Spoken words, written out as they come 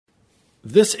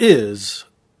This is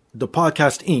the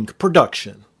Podcast Inc.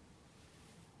 production.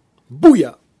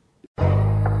 Booyah!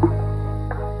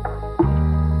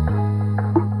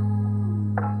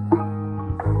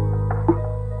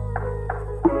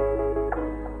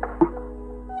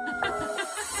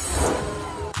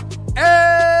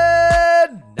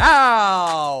 And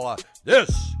now,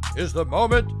 this is the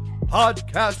moment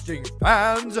podcasting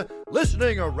fans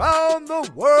listening around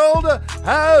the world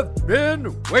have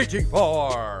been waiting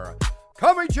for.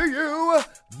 Coming to you,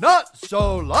 not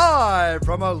so live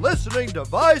from a listening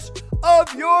device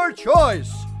of your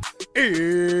choice.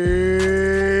 It's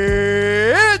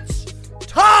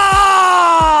time!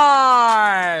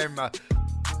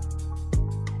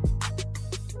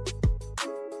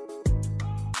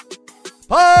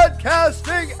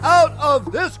 Podcasting out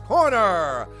of this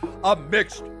corner, a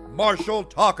mixed martial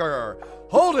talker,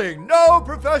 holding no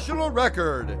professional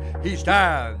record. He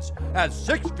stands at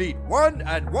 6 feet 1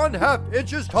 1/2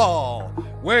 inches tall,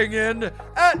 weighing in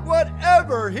at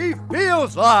whatever he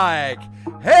feels like.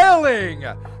 Hailing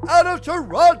out of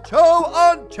Toronto,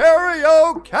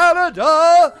 Ontario,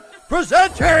 Canada,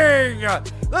 presenting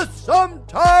the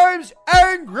sometimes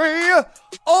angry,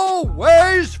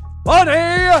 always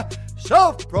funny,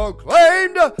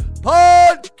 self-proclaimed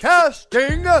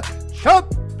podcasting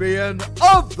champion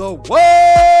of the world,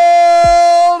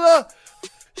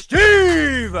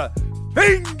 Steve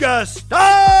Fingerstyles!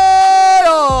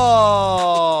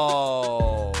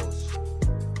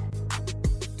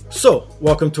 So,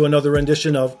 welcome to another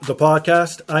rendition of the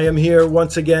podcast. I am here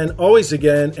once again, always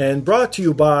again, and brought to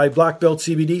you by Black Belt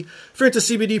CBD. If you're into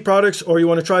CBD products or you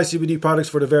want to try CBD products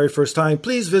for the very first time,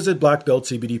 please visit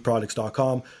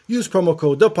blackbeltcbdproducts.com. Use promo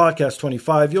code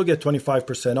ThePodcast25. You'll get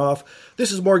 25% off.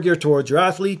 This is more geared towards your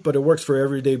athlete, but it works for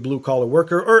everyday blue-collar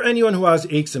worker or anyone who has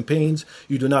aches and pains.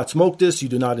 You do not smoke this. You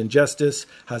do not ingest this.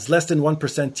 Has less than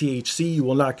 1% THC. You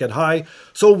will not get high.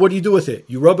 So what do you do with it?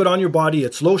 You rub it on your body.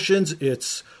 It's lotions.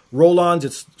 It's roll-ons,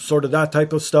 it's sort of that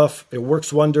type of stuff. It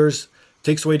works wonders,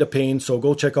 takes away the pain, so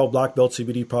go check out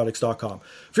blackbeltcbdproducts.com.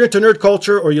 If you're into nerd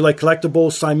culture or you like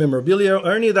collectibles, signed memorabilia,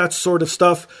 or any of that sort of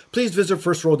stuff, please visit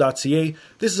firstrow.ca.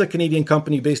 This is a Canadian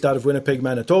company based out of Winnipeg,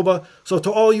 Manitoba. So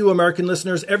to all you American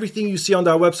listeners, everything you see on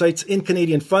that website's in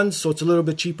Canadian funds, so it's a little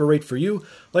bit cheaper rate for you.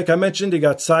 Like I mentioned, they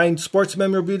got signed sports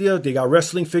memorabilia, they got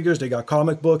wrestling figures, they got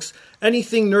comic books,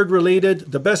 anything nerd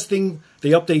related. The best thing, they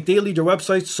update daily their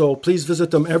websites, so please visit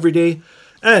them every day.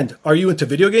 And are you into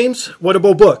video games? What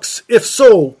about books? If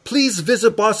so, please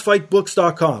visit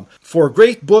bossfightbooks.com for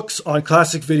great books on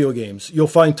classic video games. You'll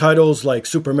find titles like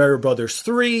Super Mario Bros.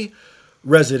 3,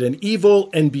 Resident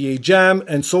Evil, NBA Jam,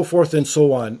 and so forth and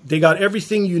so on. They got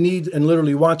everything you need and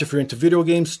literally want if you're into video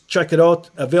games. Check it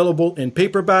out. Available in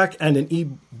paperback and in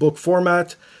ebook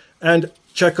format. And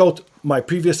check out my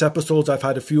previous episodes. I've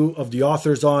had a few of the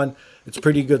authors on. It's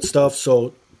pretty good stuff,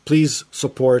 so please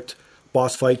support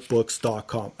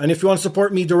bossfightbooks.com. And if you want to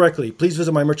support me directly, please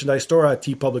visit my merchandise store at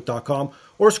tpublic.com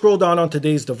or scroll down on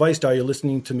today's device that you're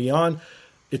listening to me on.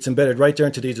 It's embedded right there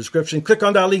in today's description. Click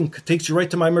on that link. It takes you right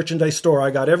to my merchandise store. I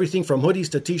got everything from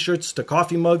hoodies to t-shirts to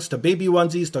coffee mugs to baby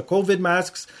onesies to COVID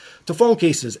masks to phone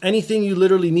cases. Anything you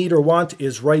literally need or want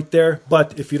is right there.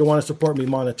 But if you don't want to support me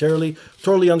monetarily,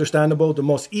 totally understandable. The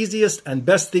most easiest and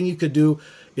best thing you could do,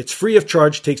 it's free of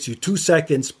charge, takes you 2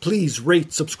 seconds. Please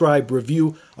rate, subscribe,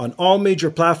 review on all major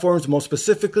platforms, most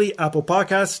specifically Apple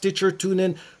Podcasts, Stitcher,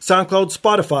 TuneIn, SoundCloud,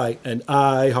 Spotify, and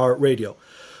iHeartRadio.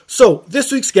 So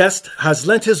this week's guest has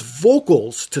lent his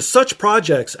vocals to such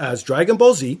projects as Dragon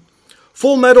Ball Z,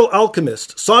 Full Metal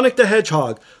Alchemist, Sonic the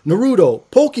Hedgehog, Naruto,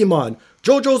 Pokemon,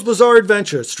 JoJo's Bizarre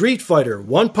Adventure, Street Fighter,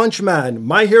 One Punch Man,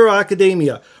 My Hero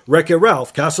Academia, Wreck-It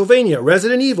Ralph, Castlevania,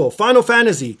 Resident Evil, Final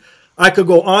Fantasy. I could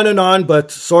go on, but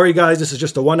sorry guys, this is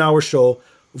just a 1 hour show.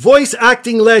 Voice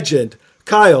acting legend,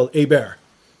 Kyle Hebert.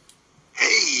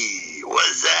 Hey,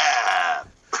 what's up?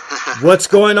 What's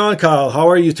going on, Kyle? How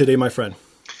are you today, my friend?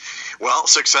 Well,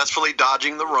 successfully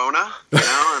dodging the Rona. You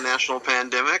know, a national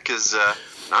pandemic is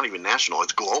not even national;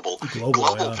 it's global.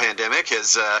 Global yeah. Pandemic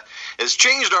has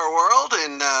changed our world,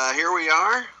 and here we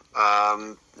are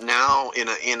now in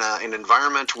an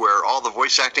environment where all the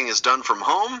voice acting is done from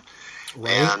home.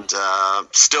 Right. And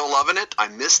still loving it. I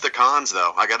miss the cons,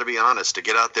 though. I got to be honest. To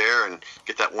get out there and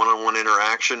get that one-on-one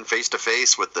interaction,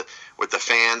 face-to-face with the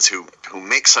fans who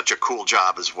make such a cool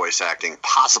job as voice acting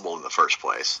possible in the first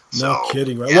place. No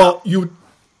kidding, right? Yeah. Well, you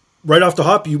right off the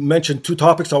hop, you mentioned two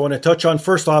topics I want to touch on.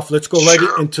 First off, let's go right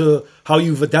into how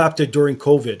you've adapted during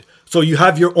COVID. So you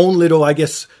have your own little, I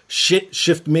guess,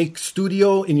 shift make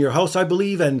studio in your house, I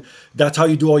believe, and that's how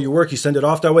you do all your work. You send it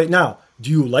off that way. Now, do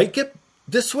you like it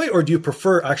this way, or do you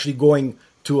prefer actually going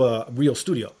to a real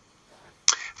studio?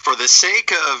 For the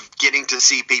sake of getting to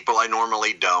see people I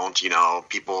normally don't,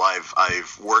 people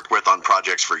I've worked with on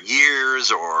projects for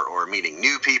years, or meeting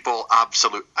new people,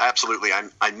 absolutely,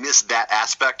 I miss that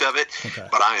aspect of it. Okay.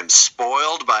 But I am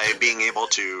spoiled by being able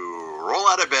to roll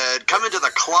out of bed, come into the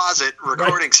closet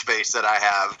recording space that I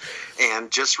have,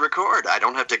 and just record. I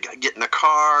don't have to get in a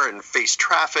car and face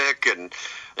traffic and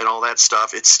all that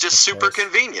stuff. It's just super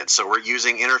convenient. So we're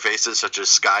using interfaces such as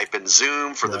Skype and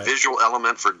Zoom for the visual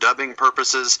element for dubbing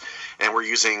purposes, and we're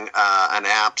using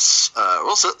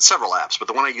several apps, but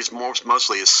the one I use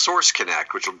mostly is Source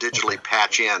Connect, which will digitally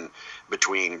patch in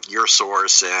between your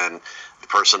source and the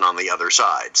person on the other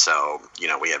side. So,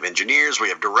 we have engineers, we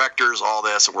have directors, all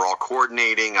this, and we're all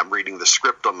coordinating. I'm reading the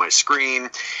script on my screen,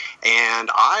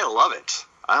 and I love it.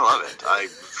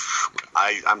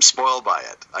 I'm spoiled by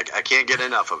it. I can't get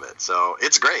enough of it. So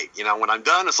it's great. When I'm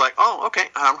done, it's like, oh, okay,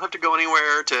 I don't have to go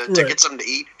anywhere to get something to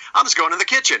eat. I'll just go into the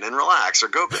kitchen and relax, or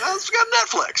let's go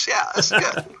Netflix. Yeah, it's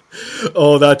good.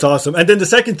 Oh, that's awesome. And then the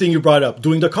second thing you brought up,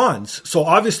 doing the cons. So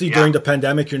obviously during the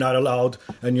pandemic, you're not allowed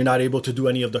and you're not able to do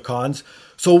any of the cons.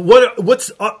 So what's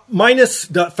minus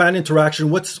the fan interaction,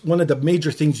 what's one of the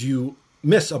major things you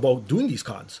miss about doing these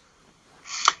cons?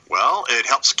 Well, it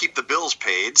helps keep the bills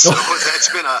paid, so that's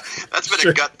been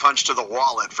a gut punch to the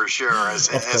wallet for sure, as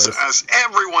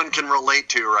everyone can relate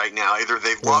to right now. Either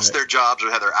they've lost their jobs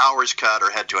or had their hours cut or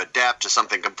had to adapt to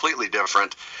something completely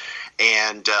different.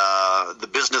 And the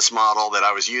business model that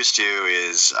I was used to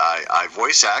is I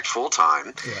voice act full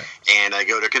time, and I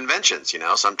go to conventions.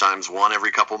 Sometimes one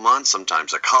every couple months,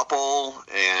 sometimes a couple,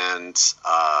 and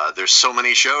there's so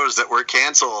many shows that were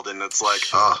canceled, and it's like,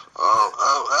 oh.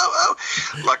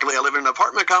 Luckily, I live in an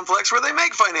apartment complex where they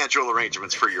make financial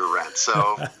arrangements for your rent,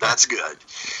 so that's good.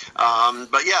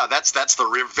 But yeah, that's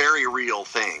the very real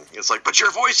thing. It's like, but you're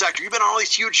a voice actor. You've been on all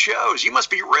these huge shows. You must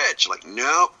be rich. Like,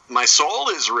 no, my soul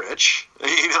is rich.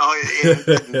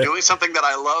 In doing something that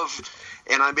I love,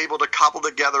 and I'm able to cobble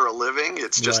together a living.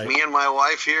 It's just me and my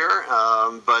wife here.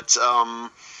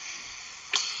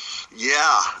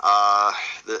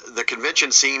 The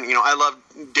convention scene, I love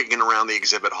digging around the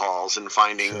exhibit halls and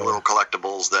finding little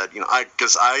collectibles that,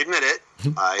 because I admit it,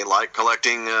 I like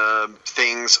collecting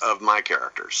things of my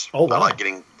characters. Oh, wow. I like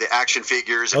getting the action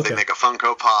figures. If they make a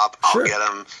Funko Pop, I'll get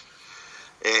them.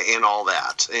 And all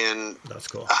that, and that's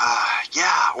cool.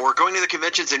 Or going to the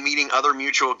conventions and meeting other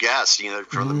mutual guests,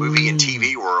 from the movie and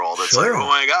TV world. It's like, oh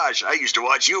my gosh, I used to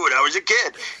watch you when I was a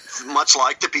kid. Much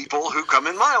like the people who come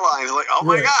in my line, they're like, oh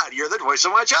my God, you're the voice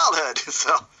of my childhood.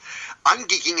 So I'm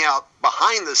geeking out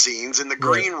behind the scenes in the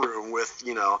green room with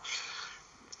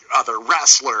other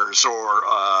wrestlers or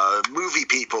movie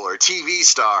people or TV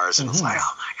stars, and it's like,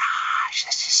 oh my gosh,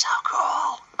 this is so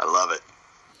cool. I love it.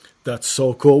 That's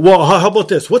so cool. Well, how about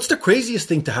this? What's the craziest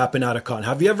thing to happen at a con?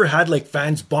 Have you ever had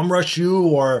fans bum rush you,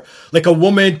 or a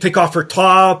woman take off her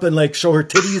top and show her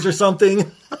titties or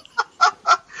something?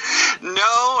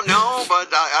 No,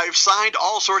 but I've signed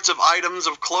all sorts of items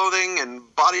of clothing and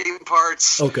body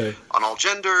parts on all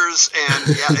genders,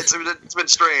 and it's been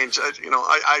strange.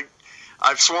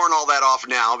 I've sworn all that off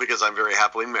now because I'm very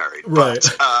happily married. Right.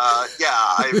 But,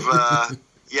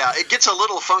 it gets a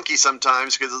little funky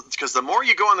sometimes because the more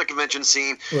you go on the convention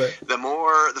scene, the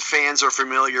more the fans are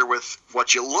familiar with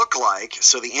what you look like,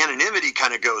 so the anonymity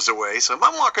kind of goes away. So if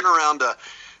I'm walking around a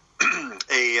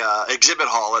exhibit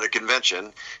hall at a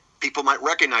convention, people might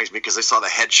recognize me because they saw the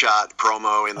headshot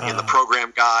promo in the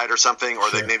program guide or something, or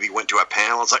they maybe went to a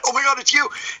panel. It's like, oh my God, it's you.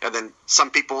 And then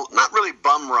some people, not really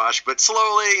bum rush, but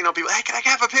slowly, people, hey, can I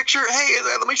have a picture? Hey,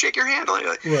 let me shake your hand.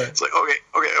 It's like, okay.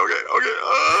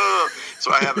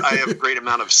 So I have a great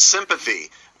amount of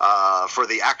sympathy for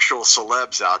the actual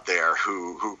celebs out there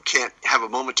who can't have a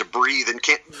moment to breathe and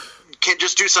can't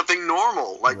just do something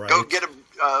normal, go get a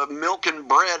milk and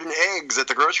bread and eggs at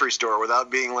the grocery store without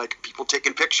being people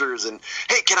taking pictures and,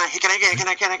 hey, can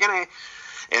I?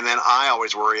 And then I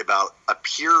always worry about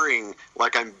appearing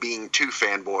like I'm being too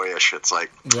fanboyish. It's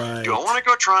like, do I want to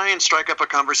go try and strike up a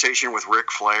conversation with Ric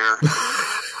Flair?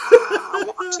 I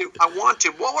want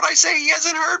to. What would I say he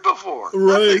hasn't heard before?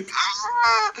 Right.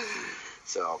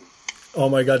 So... Oh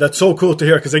my God, that's so cool to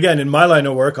hear. Because again, in my line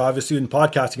of work, obviously in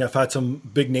podcasting, I've had some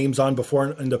big names on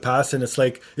before in the past, and it's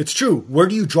it's true. Where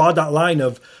do you draw that line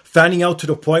of fanning out to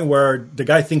the point where the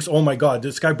guy thinks, oh my God,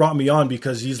 this guy brought me on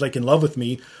because he's in love with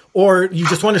me, or you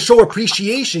just want to show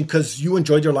appreciation because you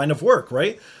enjoyed your line of work,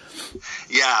 right?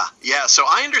 Yeah. So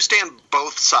I understand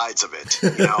both sides of it.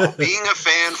 Being a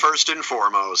fan first and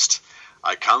foremost,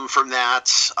 I come from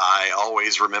that. I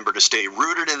always remember to stay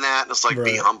rooted in that. And it's like,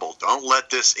 be humble. Don't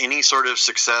let any sort of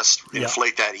success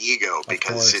inflate that ego,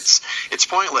 because it's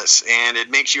pointless and it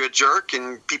makes you a jerk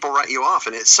and people write you off.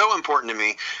 And it's so important to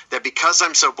me that because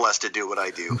I'm so blessed to do what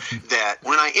I do, that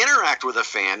when I interact with a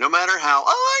fan, no matter how,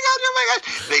 oh my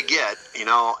gosh, they get,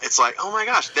 it's like, oh my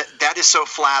gosh, that is so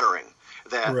flattering.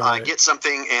 That I get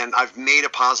something and I've made a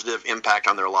positive impact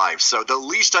on their lives. So the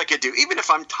least I could do, even if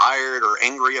I'm tired or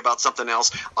angry about something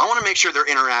else, I want to make sure their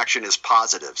interaction is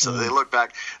positive. So they look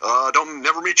back,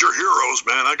 never meet your heroes,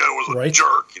 man. That guy was a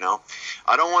jerk,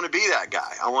 I don't want to be that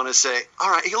guy. I want to say,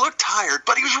 all right, he looked tired,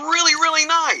 but he was really, really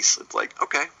nice. It's like,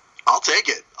 okay, I'll take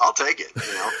it.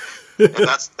 And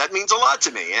that means a lot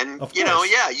to me. And,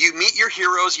 you meet your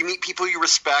heroes, you meet people you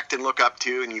respect and look up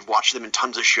to, and you've watched them in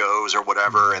tons of shows or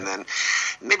whatever, and then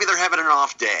maybe they're having an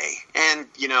off day. And,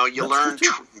 you learn,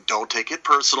 don't take it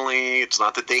personally. It's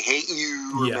not that they hate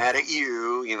you or mad at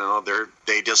you.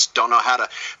 They just don't know how to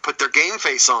put their game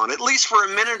face on, at least for a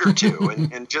minute or two,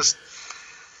 and just...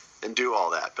 and do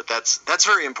all that. But that's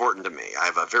very important to me. I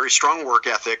have a very strong work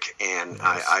ethic, and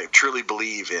I truly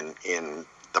believe in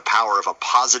the power of a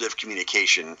positive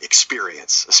communication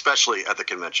experience, especially at the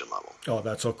convention level. Oh,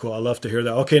 that's so cool. I love to hear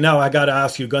that. Okay, now I got to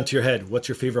ask you, gun to your head, what's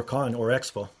your favorite con or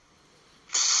expo?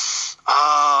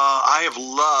 I have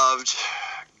loved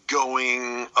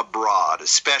going abroad,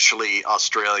 especially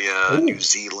Australia, New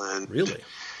Zealand. Really?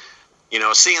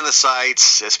 Seeing the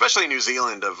sights, especially New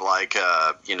Zealand, of like,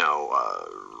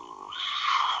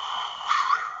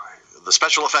 the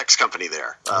special effects company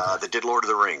there that did Lord of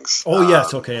the Rings. Oh,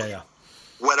 yes. Okay, yeah.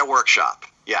 Weta Workshop,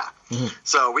 yeah. Mm-hmm.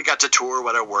 So we got to tour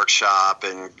Weta Workshop,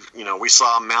 and we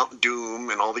saw Mount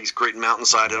Doom and all these great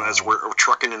mountainside as we're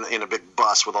trucking in a big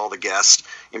bus with all the guests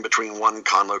in between one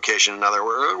con location and another.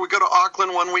 We go to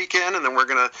Auckland one weekend, and then we're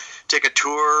going to take a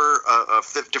tour of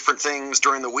different things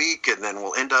during the week, and then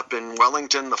we'll end up in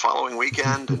Wellington the following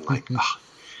weekend. And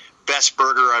best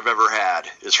burger I've ever had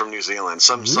is from New Zealand.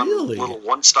 Some little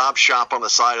one-stop shop on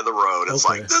the side of the road. It's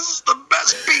like, this is the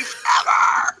best beef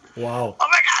ever. Wow. Oh,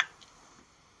 my God.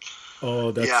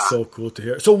 Oh, that's so cool to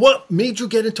hear. So what made you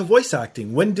get into voice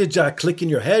acting? When did that click in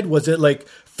your head? Was it like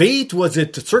fate? Was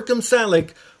it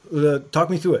circumstance? Talk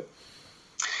me through it.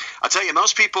 I'll tell you,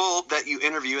 most people that you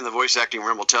interview in the voice acting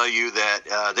room will tell you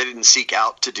that they didn't seek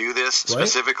out to do this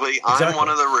specifically. Exactly. I'm one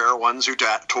of the rare ones who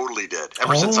totally did,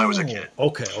 ever since I was a kid.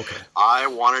 Okay. I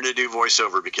wanted to do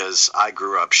voiceover because I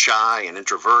grew up shy and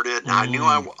introverted. I knew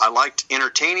I liked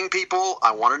entertaining people.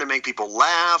 I wanted to make people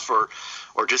laugh or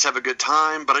just have a good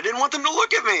time, but I didn't want them to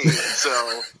look at me.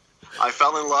 So I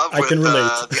fell in love with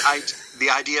the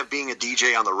idea of being a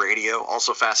DJ on the radio.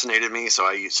 Also fascinated me. So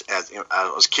I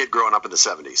was a kid growing up in the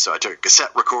 70s. So I took a cassette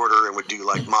recorder and would do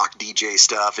like mock DJ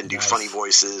stuff and do funny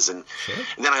voices. And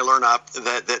then I learned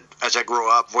that as I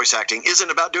grow up, voice acting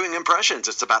isn't about doing impressions.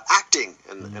 It's about acting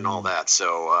and all that.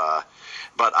 So,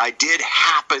 but I did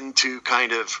happen to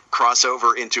kind of cross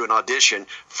over into an audition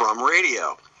from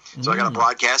radio. So I got a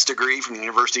broadcast degree from the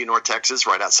University of North Texas,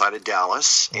 right outside of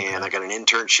Dallas, and I got an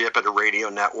internship at a radio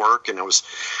network, and I was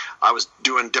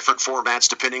doing different formats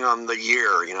depending on the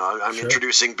year. I'm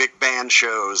introducing big band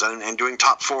shows and doing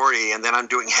top 40, and then I'm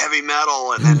doing heavy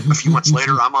metal, and then a few months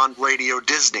later I'm on Radio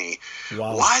Disney.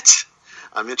 Wow. What?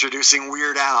 I'm introducing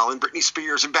Weird Al and Britney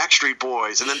Spears and Backstreet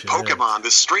Boys, and then Pokemon,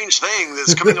 this strange thing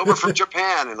that's coming over from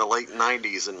Japan in the late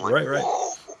 90s, and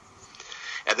whoa.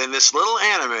 And then this little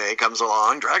anime comes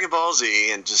along, Dragon Ball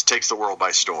Z, and just takes the world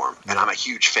by storm. And I'm a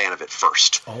huge fan of it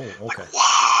first. Oh, okay. Like,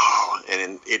 wow.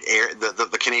 And it aired,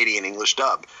 the Canadian English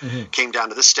dub came down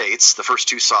to the States, the first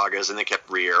two sagas, and they kept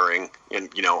re-airing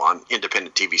on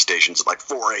independent TV stations at like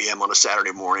 4 a.m. on a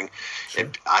Saturday morning. Sure.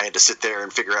 And I had to sit there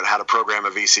and figure out how to program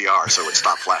a VCR so it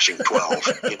stopped flashing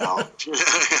 12,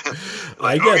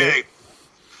 I get it.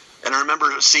 And I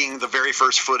remember seeing the very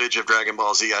first footage of Dragon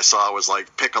Ball Z I saw was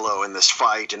like Piccolo in this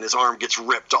fight, and his arm gets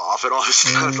ripped off and all this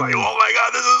stuff. I was like, oh my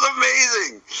God, this is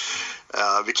amazing.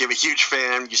 Became a huge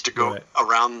fan. Used to go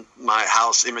around my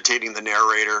house imitating the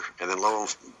narrator, and then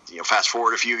fast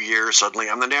forward a few years, suddenly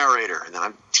I'm the narrator, and then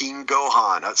I'm Teen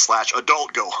Gohan /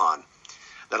 Adult Gohan.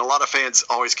 That a lot of fans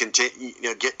always get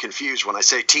confused when I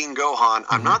say Teen Gohan.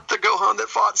 I'm not the Gohan that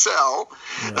fought Cell.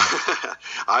 Yeah.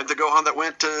 I'm the Gohan that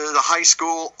went to the high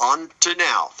school on to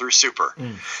now through Super.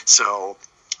 So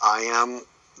I am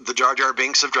the Jar Jar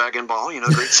Binks of Dragon Ball, Great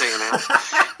Saiyaman.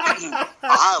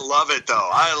 I love it, though.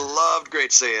 I loved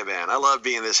Great Saiyaman. I love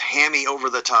being this hammy,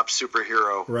 over-the-top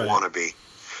superhero wannabe.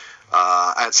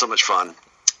 I had so much fun.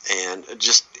 And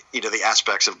just, the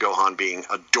aspects of Gohan being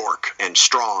a dork and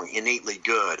strong, innately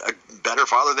good, a better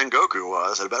father than Goku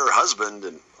was, and a better husband,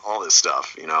 and all this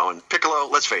stuff, you know. And Piccolo,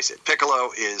 let's face it,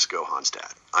 Piccolo is Gohan's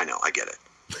dad. I know, I get it.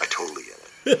 I totally get it.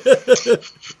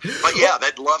 But yeah,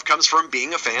 that love comes from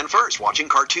being a fan first, watching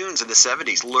cartoons in the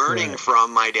 70s, learning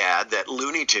from my dad that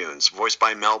Looney Tunes, voiced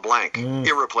by Mel Blanc,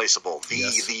 irreplaceable,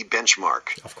 the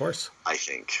benchmark. Of course. I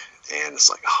think. And it's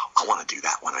like, oh, I want to do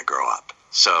that when I grow up.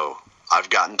 So I've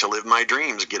gotten to live my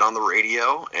dreams, get on the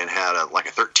radio, and had a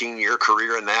 13-year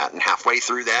career in that. And halfway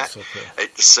through that, so cool.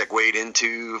 It segued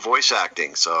into voice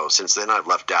acting. So since then, I've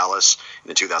left Dallas.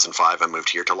 In 2005, I moved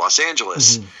here to Los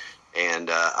Angeles. Mm-hmm. And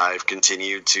I've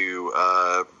continued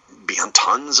to be on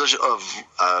tons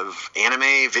of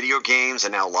anime, video games,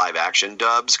 and now live-action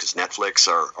dubs, because Netflix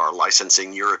are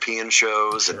licensing European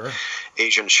shows and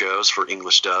Asian shows for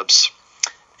English dubs.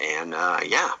 And,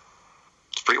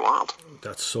 it's pretty wild.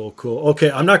 That's so cool. Okay,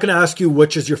 I'm not going to ask you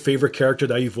which is your favorite character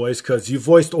that you voiced, because you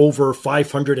voiced over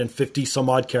 550 some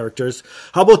odd characters.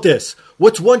 How about this?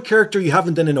 What's one character you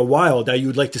haven't done in a while that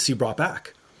you'd like to see brought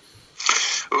back?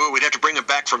 Ooh, we'd have to bring him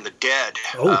back from the dead.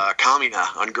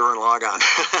 Kamina on Gurren Lagann.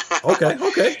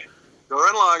 Okay.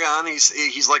 Gurren Lagann,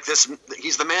 he's like this.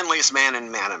 He's the manliest man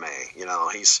in anime. You know,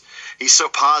 he's so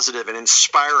positive and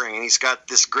inspiring, and he's got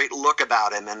this great look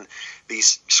about him, and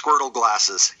these Squirtle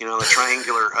glasses. You know, the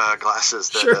triangular glasses.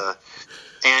 That,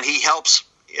 and he helps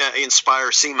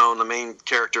inspire Simone, the main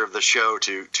character of the show,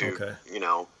 to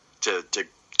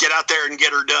get out there and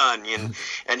get her done.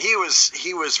 And he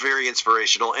was very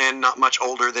inspirational, and not much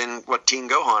older than what Teen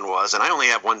Gohan was. And I only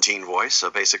have one teen voice, so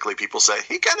basically people say,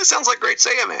 he kind of sounds like Great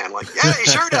Saiyaman. Like, yeah, he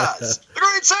sure does. The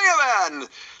Great Saiyaman!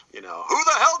 You know, who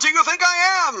the hell do you think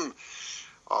I am?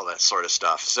 All that sort of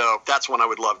stuff. So that's one I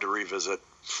would love to revisit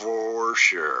for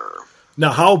sure.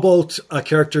 Now, how about a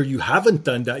character you haven't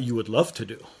done that you would love to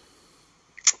do?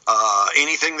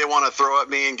 Anything they want to throw at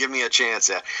me and give me a chance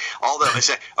at. Although I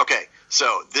say, okay,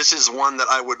 so this is one that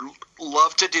I would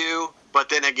love to do, but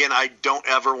then again, I don't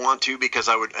ever want to, because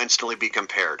I would instantly be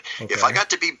compared. Okay. If I got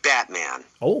to be Batman,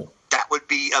 that would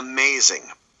be amazing.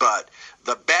 But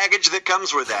the baggage that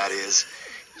comes with that is,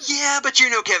 but you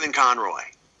know Kevin Conroy.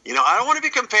 You know, I don't want to be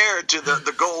compared to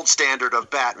the gold standard of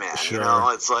Batman. Sure. You know,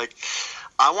 it's like,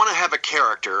 I want to have a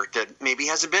character that maybe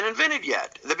hasn't been invented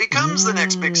yet, that becomes the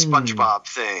next big SpongeBob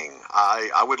thing.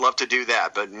 I would love to do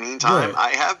that. But meantime, I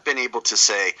have been able to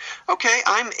say, okay,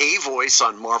 I'm a voice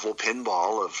on Marvel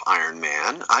Pinball of Iron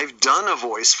Man. I've done a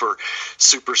voice for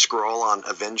Super Skrull on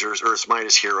Avengers Earth's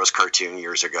Mightiest Heroes cartoon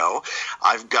years ago.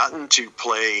 I've gotten to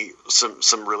play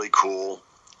some really cool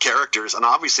characters, and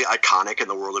obviously iconic in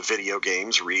the world of video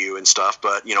games, Ryu and stuff.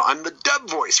 But, you know, I'm the dub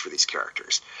voice for these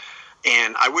characters.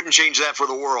 And I wouldn't change that for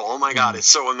the world. Oh my God, it's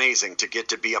so amazing to get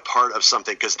to be a part of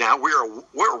something, because now we're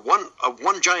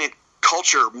one giant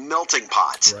culture melting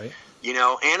pot. Right. You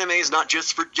know, anime is not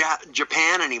just for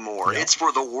Japan anymore. It's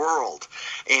for the world.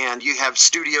 And you have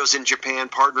studios in Japan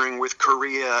partnering with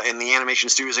Korea, and the animation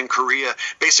studios in Korea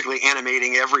basically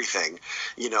animating everything,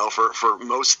 you know, for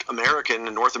most American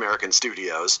and North American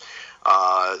studios.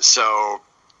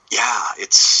 Yeah,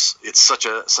 it's such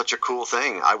a cool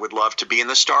thing. I would love to be in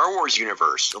the Star Wars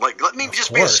universe. Like, let me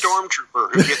just be a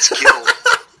stormtrooper who gets killed.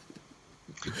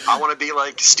 I want to be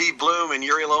like Steve Bloom and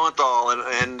Yuri Lowenthal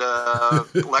and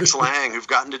Lex Lang, who've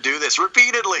gotten to do this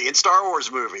repeatedly in Star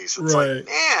Wars movies. It's like,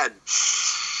 man,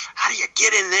 how do you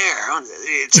get in there?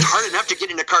 It's hard enough to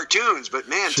get into cartoons, but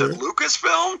man, to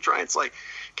Lucasfilm, it's like,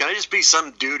 can I just be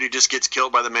some dude who just gets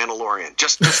killed by the Mandalorian?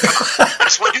 Just I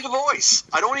just want to do the voice.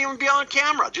 I don't want to even be on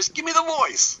camera. Just give me the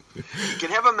voice. You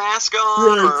can have a mask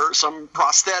on or some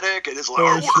prosthetic, and it's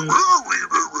like,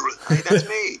 hey, that's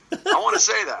me. I want to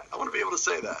say that. I want to be able to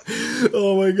say that.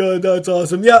 Oh my God, that's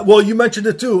awesome. Yeah, well, you mentioned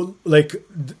it too. Like,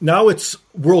 now it's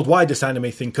worldwide, this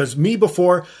anime thing. Because me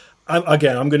before, I'm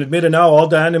going to admit it now, all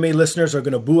the anime listeners are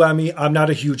going to boo at me. I'm not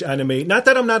a huge anime. Not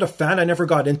that I'm not a fan. I never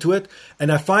got into it.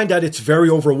 And I find that it's very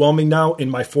overwhelming now in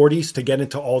my 40s to get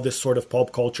into all this sort of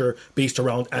pulp culture based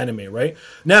around anime, right?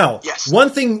 Now,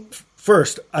 one thing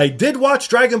first, I did watch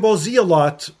Dragon Ball Z a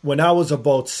lot when I was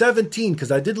about 17,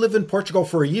 because I did live in Portugal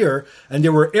for a year, and they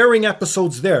were airing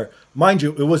episodes there. Mind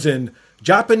you, it was in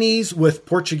Japanese with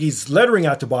Portuguese lettering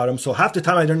at the bottom, so half the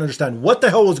time I didn't understand what the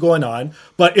hell was going on,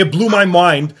 but it blew my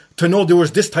mind to know there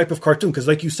was this type of cartoon, because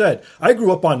like you said, I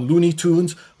grew up on Looney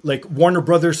Tunes, like Warner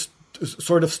Brothers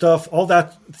sort of stuff, all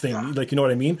that thing, like, you know what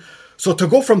I mean? So to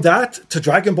go from that to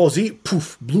Dragon Ball Z,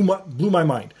 poof, blew my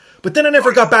mind. But then I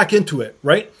never got back into it,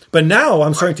 right? But now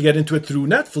I'm starting to get into it through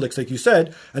Netflix, like you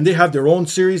said, and they have their own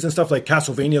series and stuff, like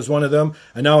Castlevania is one of them,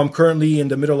 and now I'm currently in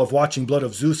the middle of watching Blood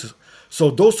of Zeus. So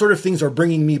those sort of things are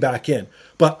bringing me back in.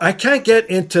 But I can't get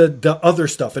into the other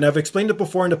stuff, and I've explained it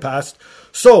before in the past.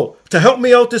 So to help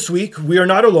me out this week, we are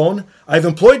not alone. I've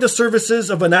employed the services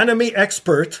of an anime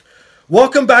expert.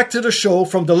 Welcome back to the show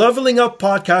from the Leveling Up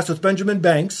podcast with Benjamin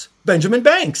Banks. Benjamin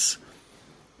Banks.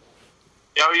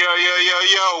 Yo,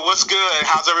 what's good?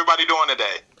 How's everybody doing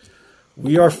today?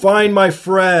 We are fine, my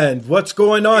friend. What's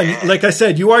going on? Yeah. Like I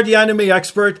said, you are the anime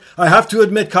expert. I have to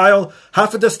admit, Kyle,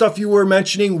 half of the stuff you were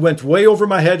mentioning went way over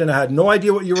my head, and I had no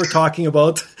idea what you were talking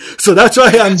about. So that's why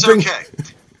okay.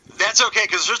 That's okay,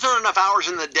 because there's not enough hours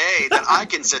in the day that I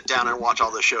can sit down and watch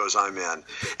all the shows I'm in.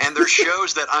 And there's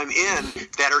shows that I'm in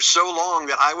that are so long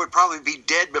that I would probably be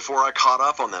dead before I caught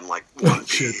up on them, like One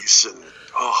Piece and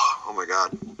oh my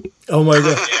God. Oh my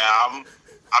God. Yeah,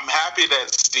 I'm happy that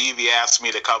Stevie asked me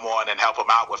to come on and help him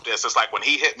out with this. It's like when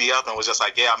he hit me up and was just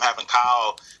like, yeah, I'm having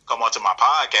Kyle come onto my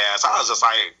podcast. I was just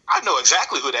like, I know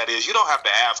exactly who that is. You don't have to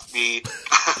ask me.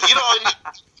 You know what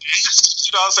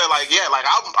I'm saying? Like, yeah, like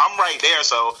I'm right there.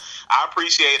 So I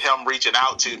appreciate him reaching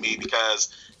out to me because,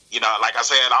 you know, like I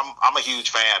said, I'm a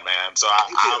huge fan, man. So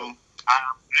I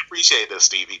appreciate this,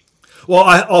 Stevie. Well,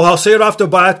 I'll say it off the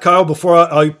bat, Kyle, before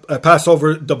I pass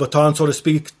over the baton, so to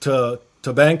speak, to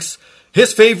Banks.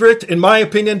 His favorite, in my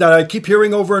opinion, that I keep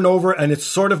hearing over and over, and it's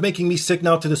sort of making me sick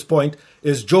now to this point,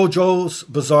 is JoJo's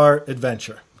Bizarre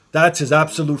Adventure. That's his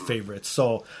absolute favorite.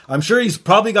 So I'm sure he's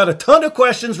probably got a ton of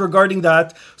questions regarding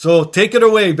that. So take it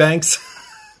away, Banks.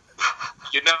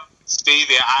 You know,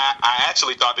 Stevie, I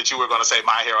actually thought that you were going to say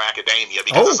My Hero Academia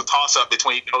because it's a toss-up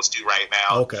between those two right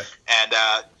now. Okay. And,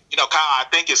 you know, Kyle, I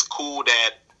think it's cool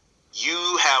that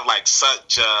you have like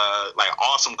such a like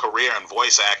awesome career in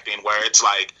voice acting where it's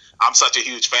like I'm such a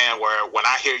huge fan where when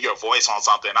I hear your voice on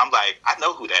something, I'm like, I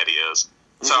know who that is.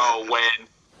 So when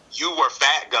you were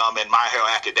Fat Gum in My Hero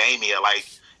Academia, like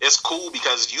it's cool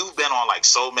because you've been on like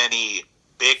so many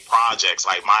big projects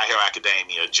like My Hero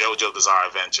Academia, JoJo Bizarre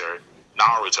Adventure,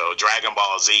 Naruto, Dragon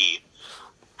Ball Z.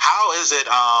 How is it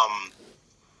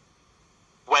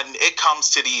when it comes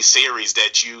to these series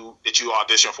that you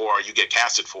audition for or you get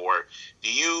casted for,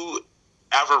 do you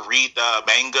ever read the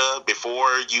manga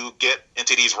before you get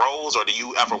into these roles, or do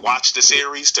you ever watch the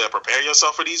series to prepare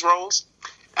yourself for these roles?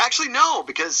 Actually, no,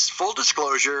 because full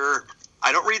disclosure,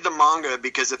 I don't read the manga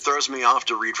because it throws me off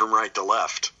to read from right to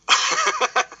left.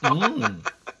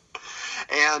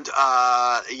 And,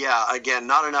 again,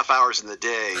 not enough hours in the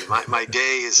day. My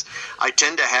day is, I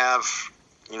tend to have,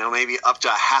 you know, maybe up to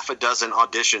half a dozen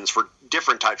auditions for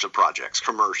different types of projects,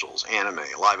 commercials, anime,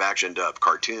 live action dub,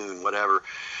 cartoon, whatever,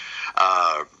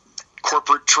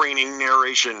 corporate training,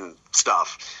 narration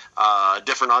stuff,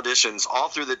 different auditions all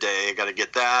through the day. I got to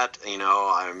get that. You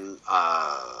know,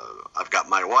 I've got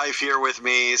my wife here with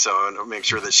me, so I'll make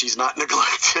sure that she's not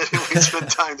neglected. We spend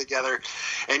time together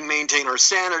and maintain our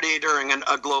sanity during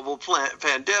a global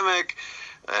pandemic.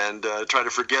 And try to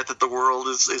forget that the world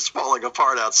is falling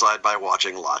apart outside by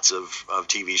watching lots of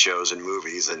TV shows and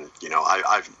movies. And, you know,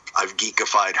 I've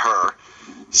geekified her.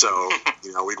 So,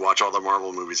 you know, we'd watch all the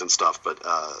Marvel movies and stuff. But,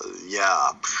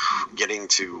 getting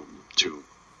to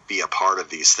be a part of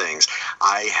these things,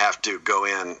 I have to go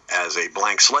in as a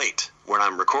blank slate when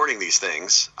I'm recording these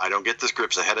things. I don't get the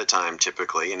scripts ahead of time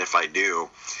typically. And if I do,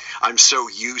 I'm so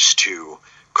used to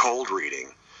cold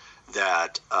reading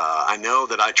that I know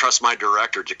that I trust my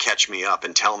director to catch me up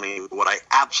and tell me what I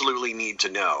absolutely need to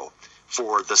know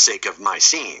for the sake of my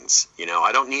scenes. You know,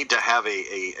 I don't need to have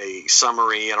a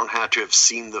summary. I don't have to have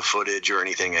seen the footage or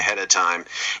anything ahead of time.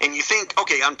 And you think,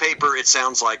 okay, on paper, it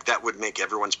sounds like that would make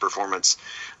everyone's performance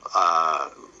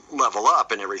level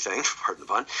up and everything. Pardon the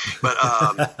pun. But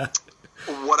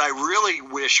what I really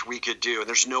wish we could do, and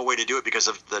there's no way to do it because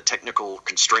of the technical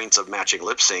constraints of matching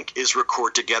lip sync, is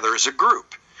record together as a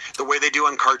group. The way they do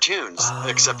on cartoons,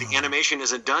 except the animation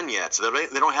isn't done yet, so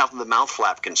they don't have the mouth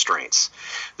flap constraints.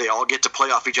 They all get to play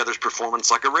off each other's performance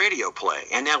like a radio play.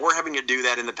 And now we're having to do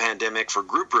that in the pandemic for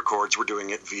group records. We're doing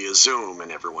it via Zoom,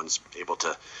 and everyone's able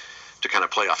to kind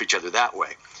of play off each other that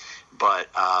way. But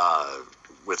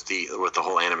with the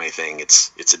whole anime thing,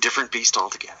 it's a different beast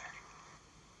altogether.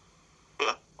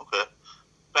 Yeah, okay.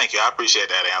 Thank you. I appreciate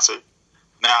that answer.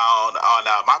 Now, on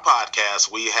my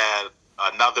podcast, we had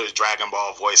another Dragon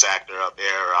Ball voice actor up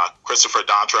there, Christopher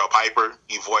Dontrell Piper.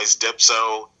 He voiced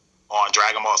Dipso on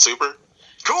Dragon Ball Super.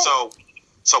 Cool.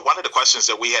 So one of the questions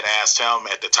that we had asked him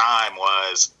at the time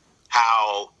was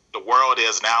how the world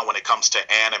is now when it comes to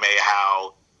anime,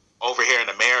 how over here in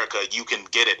America you can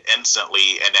get it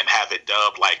instantly and then have it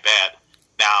dubbed like that.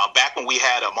 Now, back when we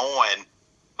had him on,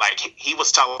 like he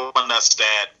was telling us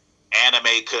that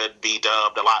anime could be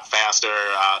dubbed a lot faster.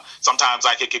 Sometimes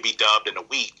like it could be dubbed in a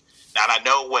week. Now, I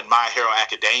know when My Hero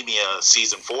Academia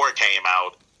season 4 came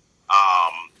out,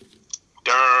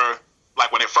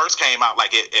 like when it first came out,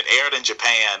 like it aired in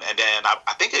Japan, and then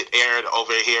I think it aired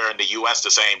over here in the U.S.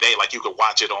 the same day. Like you could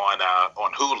watch it on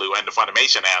Hulu and the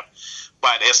Funimation app.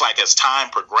 But it's like as time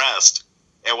progressed,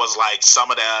 it was like some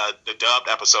of the dubbed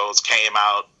episodes came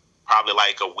out probably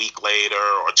like a week later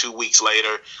or 2 weeks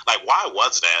later. Like, why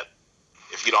was that,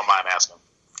 if you don't mind asking?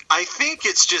 I think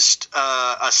it's just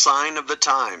a sign of the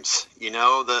times. You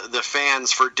know, the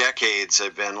fans for decades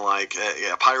have been like,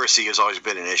 piracy has always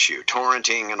been an issue,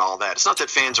 torrenting and all that. It's not that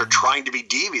fans are trying to be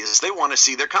devious. They want to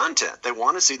see their content. They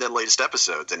want to see the latest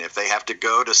episodes. And if they have to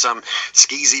go to some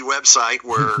skeezy website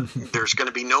where there's going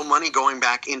to be no money going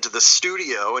back into the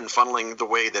studio and funneling the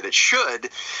way that it should,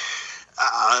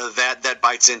 that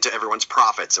bites into everyone's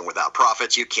profits. And without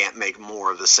profits, you can't make more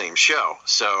of the same show.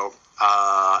 So...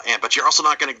 but you're also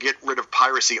not going to get rid of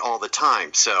piracy all the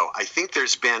time. So I think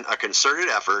there's been a concerted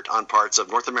effort on parts of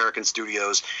North American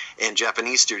studios and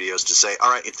Japanese studios to say, all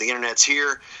right, if the internet's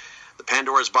here, the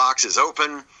Pandora's box is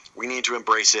open, we need to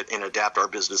embrace it and adapt our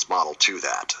business model to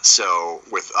that. So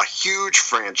with a huge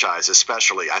franchise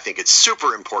especially, I think it's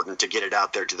super important to get it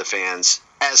out there to the fans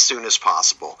as soon as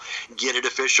possible. Get it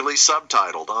officially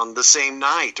subtitled on the same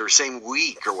night or same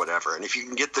week or whatever. And if you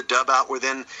can get the dub out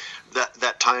within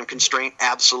that time constraint,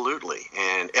 absolutely.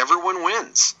 And everyone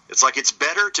wins. It's like it's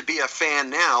better to be a fan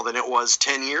now than it was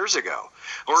 10 years ago.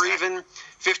 Or even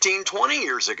 15, 20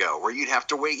 years ago, where you'd have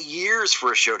to wait years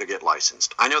for a show to get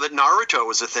licensed. I know that Naruto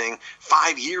was a thing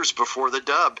 5 years before the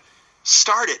dub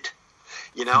started.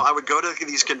 You know, I would go to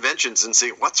these conventions and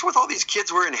see, what's with all these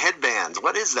kids wearing headbands?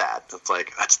 What is that? It's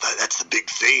like, that's the big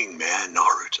thing, man,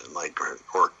 Naruto, like,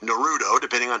 or Naruto,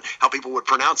 depending on how people would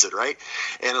pronounce it, right?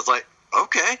 And it's like,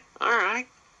 okay, all right.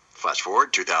 Flash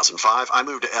forward, 2005, I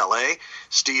moved to L.A.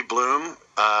 Steve Bloom,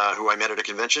 who I met at a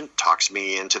convention, talks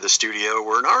me into the studio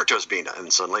where Naruto's being done.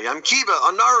 And suddenly I'm Kiba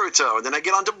on Naruto, and then I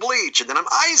get onto Bleach, and then I'm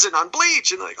Aizen on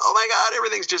Bleach, and like, oh my god,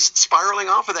 everything's just spiraling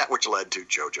off of that, which led to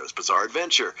JoJo's Bizarre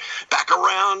Adventure, back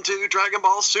around to Dragon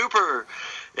Ball Super,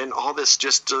 and all this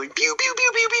just like, pew, pew,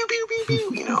 pew, pew, pew, pew, pew,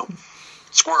 pew, you know,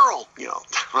 squirrel, you know,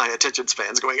 my attention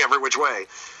span's going every which way.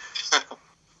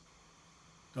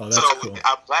 Oh, that's cool.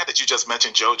 I'm glad that you just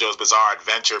mentioned JoJo's Bizarre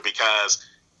Adventure because,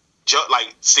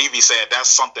 like Stevie said, that's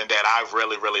something that I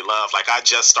really, really love. Like, I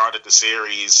just started the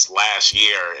series last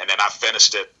year, and then I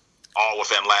finished it all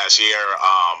within last year.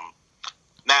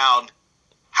 Now,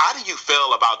 how do you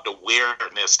feel about the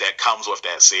weirdness that comes with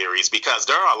that series? Because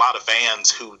there are a lot of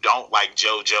fans who don't like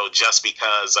JoJo just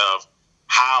because of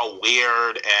how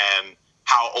weird and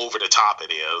how over the top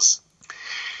it is.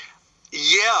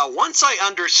 Yeah, once I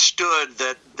understood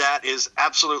that is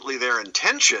absolutely their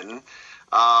intention,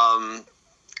 I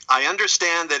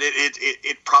understand that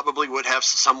it probably would have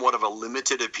somewhat of a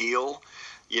limited appeal.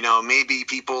 You know, maybe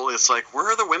people, it's like,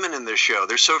 where are the women in this show?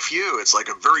 There's so few. It's like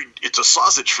it's a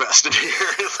sausage fest in here.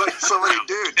 It's like so many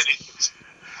dudes.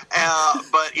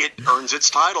 But it earns its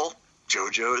title,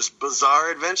 JoJo's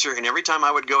Bizarre Adventure. And every time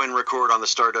I would go and record on the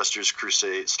Stardust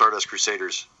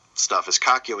Crusaders stuff as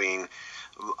Kakyoin,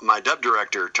 my dub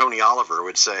director, Tony Oliver,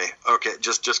 would say, okay,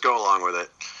 just go along with it.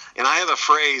 And I have a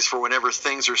phrase for whenever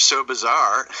things are so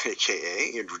bizarre,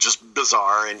 a.k.a. you're just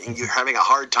bizarre, and you're having a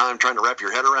hard time trying to wrap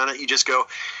your head around it, you just go,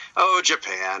 oh,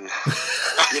 Japan.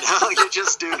 You know, you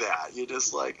just do that. You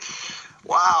just like,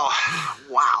 wow.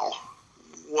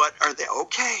 What are they?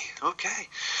 Okay.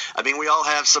 I mean, we all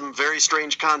have some very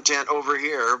strange content over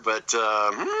here, but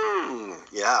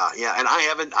yeah. And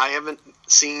I haven't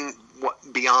seen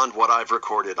beyond what I've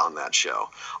recorded on that show.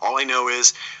 All I know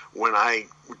is when I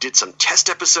did some test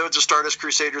episodes of Stardust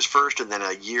Crusaders first, and then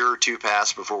a year or two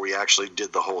passed before we actually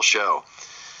did the whole show.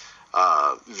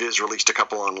 Viz released a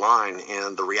couple online,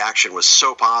 and the reaction was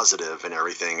so positive and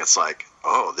everything. It's like,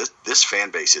 oh, this fan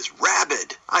base is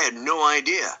rabid. I had no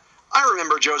idea. I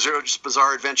remember JoJo's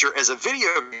Bizarre Adventure as a video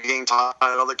game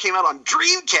title that came out on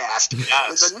Dreamcast in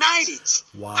the 90s.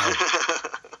 Wow.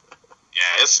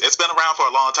 Yeah, it's been around for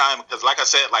a long time because, like I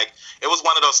said, like it was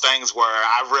one of those things where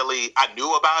I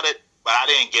knew about it, but I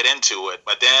didn't get into it.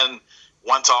 But then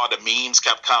once all the memes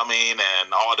kept coming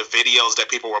and all the videos that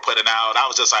people were putting out, I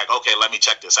was just like, okay, let me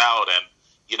check this out. And,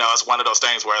 you know, it's one of those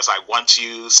things where it's like once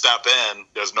you step in,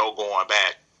 there's no going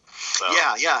back. So.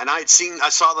 Yeah, and I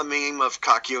saw the meme of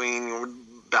Kakyoin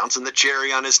bouncing the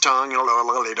cherry on his tongue, and then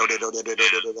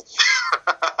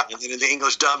in the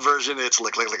English dub version, it's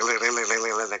lick.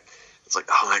 It's like,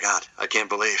 oh my god, I can't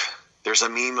believe there's a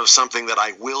meme of something that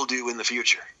I will do in the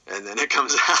future, and then it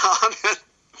comes out. And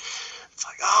it's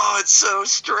like, oh, it's so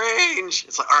strange.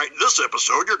 It's like, all right, this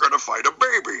episode you're going to fight a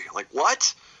baby. Like,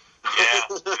 what? Yeah.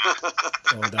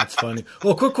 Oh, that's funny.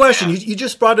 Well, quick question. You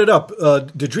just brought it up,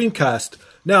 the Dreamcast.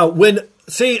 Now, when,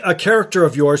 say, a character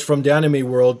of yours from the anime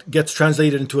world gets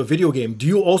translated into a video game, do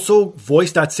you also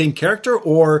voice that same character,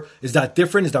 or is that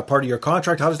different? Is that part of your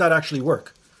contract? How does that actually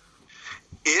work?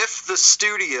 If the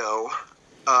studio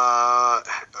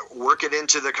work it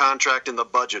into the contract and the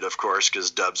budget, of course, because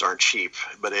dubs aren't cheap.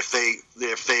 But if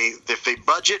they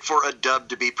budget for a dub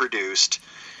to be produced,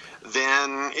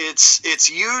 then it's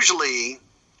usually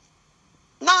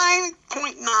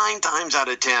 9.9 times out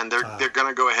of 10 they're going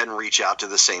to go ahead and reach out to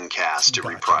the same cast to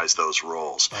reprise those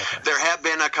roles. Okay. There have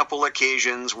been a couple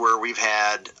occasions where we've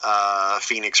had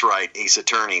Phoenix Wright Ace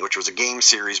Attorney, which was a game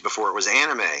series before it was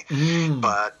anime.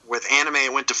 But with anime,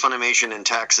 it went to Funimation in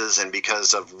Texas, and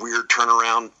because of weird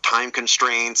turnaround time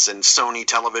constraints and Sony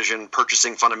Television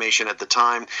purchasing Funimation at the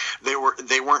time, they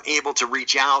weren't able to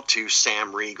reach out to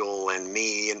Sam Riegel and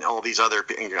me and all these other.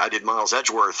 I did Miles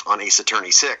Edgeworth on Ace Attorney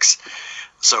 6.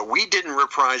 So we didn't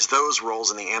reprise those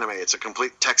roles in the anime. It's a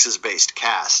complete Texas-based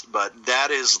cast, but that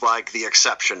is like the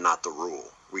exception, not the rule.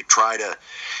 We try to,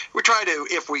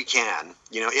 if we can,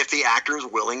 if the actor is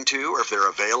willing to, or if they're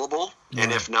available,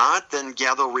 and if not, then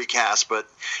yeah, they'll recast. But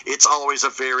it's always a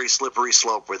very slippery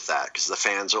slope with that, because the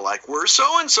fans are like, "We're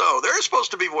so and so; they're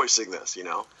supposed to be voicing this,"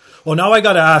 Well, now I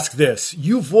got to ask this.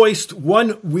 You voiced one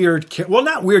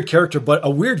not weird character, but a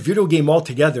weird video game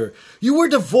altogether. You were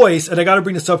the voice, and I got to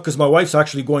bring this up because my wife's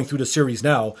actually going through the series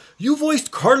now. You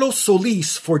voiced Carlos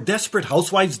Solis for Desperate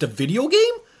Housewives, the video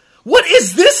game? What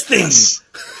is this thing?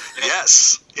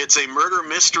 Yes. It's a murder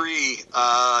mystery.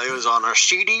 It was on a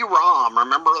CD-ROM.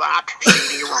 Remember that?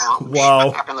 CD-ROM.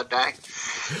 Wow. Back in the day.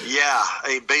 Yeah,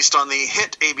 based on the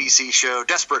hit ABC show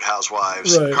Desperate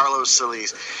Housewives, right. Carlos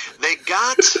Solis. They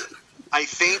got, I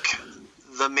think,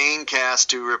 the main cast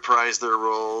to reprise their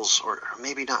roles, or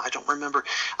maybe not. I don't remember.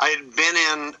 I had been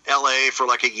in L.A. for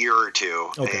like a year or two,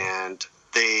 and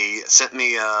they sent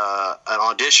me an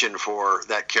audition for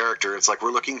that character. It's like,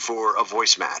 we're looking for a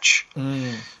voice match.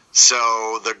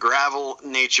 So the gravel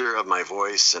nature of my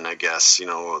voice, and I guess,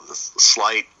 the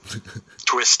slight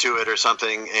twist to it or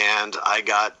something, and I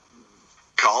got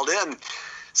called in.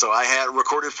 So I had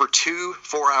recorded for 2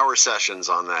 4-hour sessions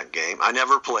on that game. I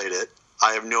never played it.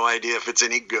 I have no idea if it's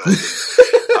any good.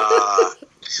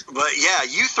 But yeah,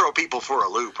 you throw people for a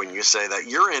loop when you say that.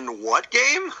 You're in what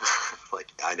game? Like,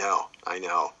 I know.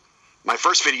 My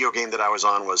first video game that I was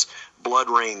on was Blood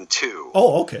Rain 2.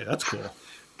 Oh, okay, that's cool.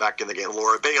 Back in the game,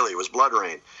 Laura Bailey was Blood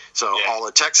Rain. So all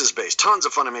the Texas-based, tons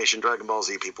of Funimation, Dragon Ball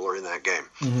Z people are in that game.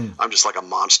 I'm just like a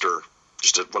monster,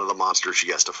 one of the monsters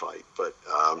she has to fight. But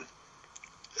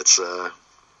it's,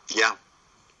 yeah.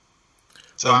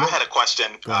 So I had a question,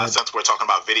 since we're talking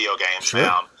about video games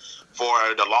now.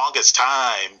 For the longest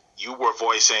time, you were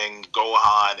voicing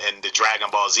Gohan in the Dragon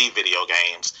Ball Z video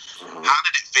games. How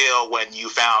did it feel when you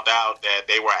found out that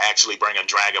they were actually bringing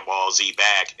Dragon Ball Z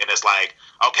back? And it's like,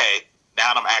 okay,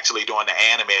 now I'm actually doing the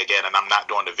anime again, and I'm not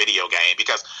doing the video game,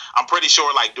 because I'm pretty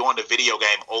sure like doing the video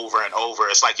game over and over,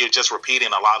 it's like you're just repeating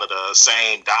a lot of the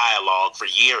same dialogue for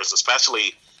years,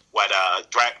 especially what I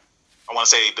want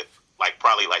to say like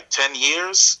probably like 10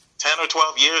 or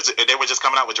 12 years, they were just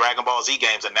coming out with Dragon Ball Z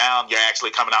games, and now you're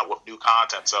actually coming out with new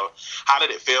content. So how did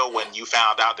it feel when you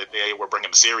found out that they were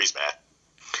bringing the series back?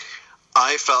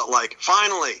 I felt like,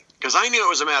 finally, because I knew it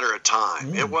was a matter of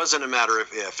time. It wasn't a matter of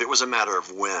if, it was a matter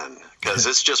of when, because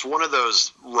it's just one of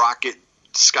those rocket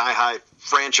sky-high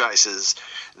franchises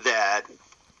that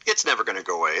it's never going to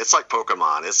go away. It's like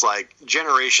Pokemon. It's like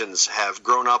generations have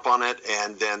grown up on it,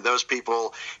 and then those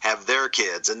people have their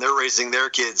kids, and they're raising their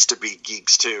kids to be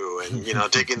geeks too, and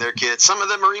taking their kids. Some of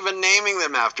them are even naming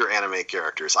them after anime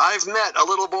characters. I've met a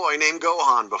little boy named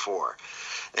Gohan before,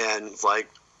 and it's like,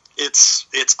 it's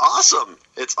awesome.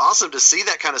 It's awesome to see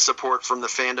that kind of support from the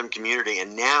fandom community.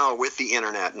 And now with the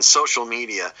internet and social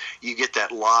media, you get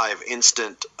that live,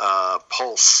 instant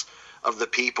pulse of the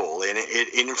people, and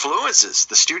it influences.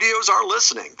 The studios are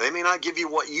listening. They may not give you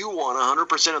what you want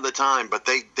 100% of the time, but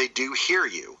they do hear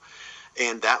you.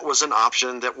 And that was an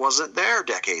option that wasn't there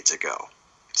decades ago.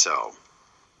 So,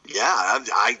 yeah,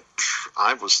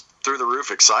 I was through the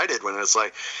roof excited when it's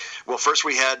like, well, first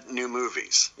we had new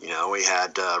movies. We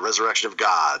had Resurrection of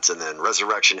Gods, and then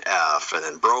Resurrection F, and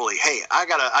then Broly. Hey, I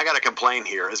gotta complain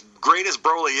here. As great as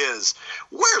Broly is,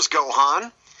 where's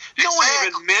Gohan? No one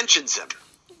even mentions him.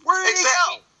 Where is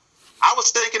he? I was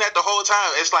thinking that the whole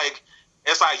time. It's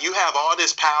like you have all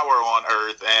this power on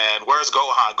Earth, and where's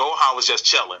Gohan? Gohan was just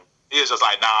chilling. He was just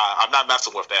like, nah, I'm not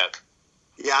messing with that.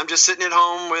 Yeah, I'm just sitting at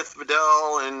home with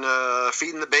Videl and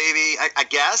feeding the baby. I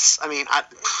guess. I mean,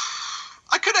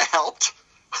 I could have helped.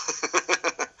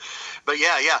 But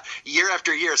yeah, year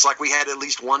after year, it's like we had at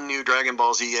least one new Dragon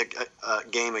Ball Z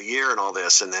game a year and all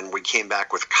this, and then we came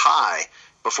back with Kai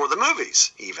before the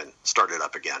movies even started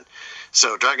up again.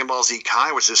 So Dragon Ball Z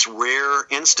Kai was this rare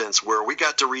instance where we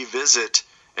got to revisit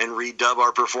and redub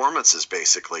our performances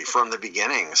basically from the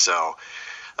beginning. So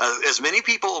as many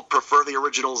people prefer the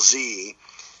original Z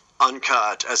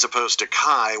uncut as opposed to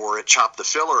Kai where it chopped the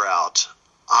filler out,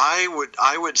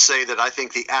 I would say that I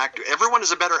think the actor, everyone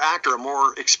is a better actor, a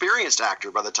more experienced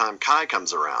actor by the time Kai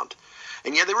comes around.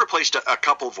 And yeah, they replaced a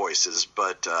couple voices,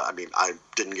 but I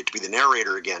didn't get to be the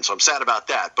narrator again, so I'm sad about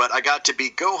that. But I got to be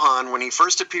Gohan when he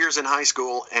first appears in high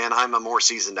school, and I'm a more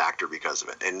seasoned actor because of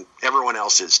it, and everyone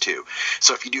else is too.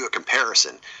 So if you do a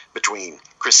comparison between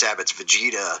Chris Sabat's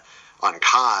Vegeta on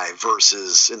Kai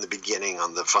versus in the beginning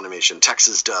on the Funimation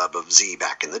Texas dub of Z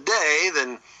back in the day,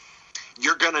 then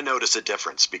you're going to notice a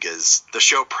difference because the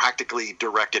show practically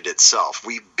directed itself.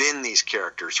 We've been these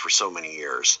characters for so many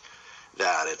years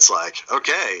that it's like,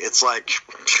 okay, it's like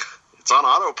it's on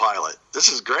autopilot. This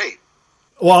is great.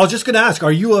 Well, I was just going to ask,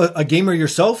 are you a gamer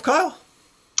yourself, Kyle?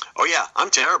 Oh, yeah, I'm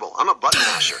terrible. I'm a button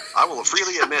masher. I will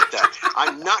freely admit that.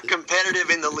 I'm not competitive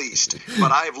in the least,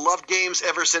 but I've loved games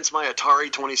ever since my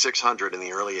Atari 2600 in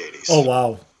the early 80s. Oh,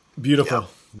 wow. Beautiful.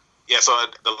 Yeah, so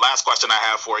the last question I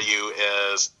have for you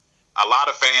is, a lot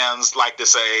of fans like to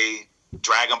say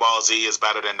Dragon Ball Z is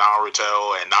better than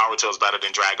Naruto and Naruto is better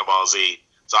than Dragon Ball Z.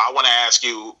 So I want to ask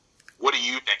you, what do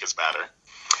you think is better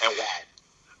and why?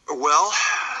 Well,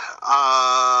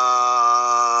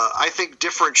 I think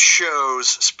different shows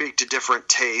speak to different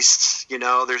tastes. You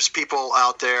know, there's people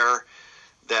out there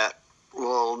that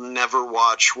will never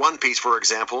watch One Piece, for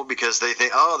example, because they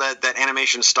think, oh, that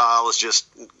animation style is just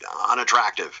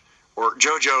unattractive. Or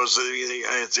JoJo's,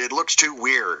 it looks too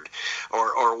weird,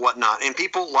 or whatnot. And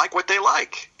people like what they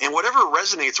like. And whatever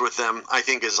resonates with them, I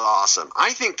think, is awesome.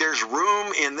 I think there's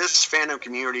room in this fandom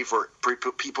community for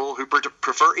people who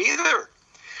prefer either.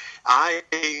 I'm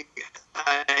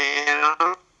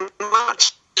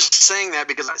not just saying that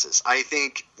because I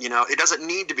think, it doesn't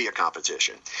need to be a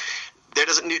competition.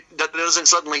 That doesn't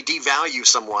suddenly devalue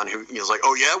someone who is like,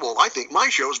 oh, yeah, well, I think my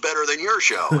show's better than your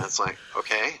show. And it's like,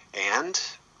 okay, and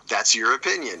that's your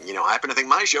opinion. I happen to think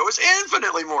my show is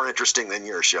infinitely more interesting than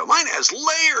your show. Mine has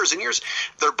layers, and yours,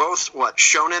 they're both,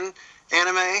 shonen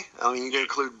anime? I mean, you can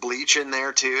include Bleach in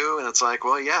there, too, and it's like,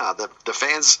 well, yeah, the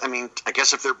fans, I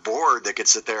guess if they're bored, they could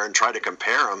sit there and try to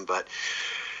compare them, but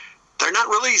they're not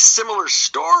really similar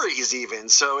stories even,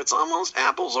 so it's almost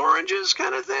apples, oranges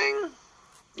kind of thing.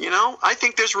 I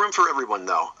think there's room for everyone,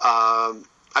 though.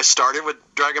 I started with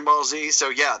Dragon Ball Z, so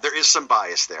yeah, there is some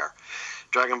bias there.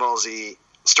 Dragon Ball Z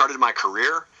started my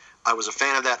career. I was a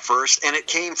fan of that first, and it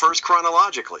came first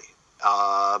chronologically.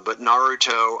 But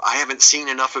Naruto, I haven't seen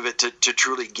enough of it to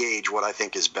truly gauge what I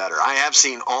think is better. I have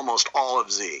seen almost all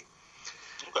of Z,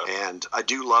 and I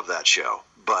do love that show.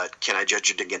 But can I judge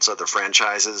it against other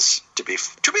franchises? To be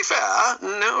fair,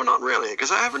 no, not really,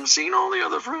 because I haven't seen all the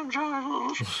other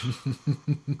franchises.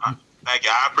 Thank you.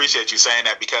 I appreciate you saying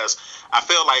that because I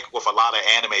feel like with a lot of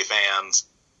anime fans,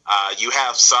 you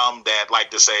have some that like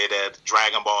to say that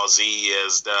Dragon Ball Z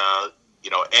is the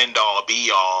end all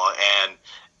be all, and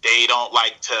they don't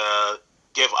like to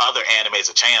give other animes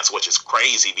a chance, which is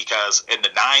crazy because in the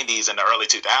 90s and the early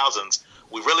 2000s,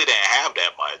 we really didn't have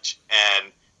that much.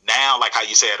 And now, like how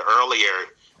you said earlier,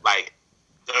 like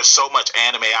there's so much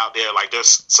anime out there, like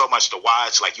there's so much to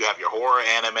watch. Like you have your horror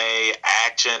anime,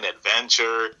 action,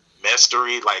 adventure,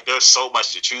 mystery, like there's so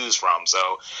much to choose from.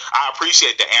 So I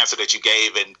appreciate the answer that you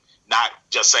gave and not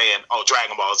just saying, oh,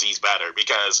 Dragon Ball Z is better,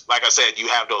 because like I said, you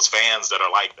have those fans that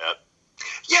are like that.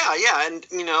 Yeah, and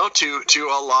to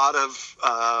a lot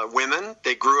of women,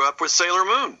 they grew up with Sailor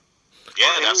Moon.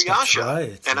 Yeah, that's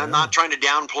right. And I'm not trying to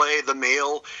downplay the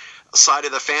male side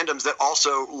of the fandoms that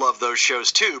also love those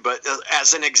shows too, but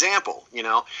as an example,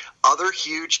 other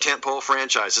huge tentpole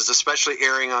franchises, especially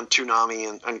airing on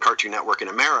Toonami and Cartoon Network in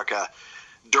America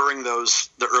during the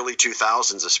early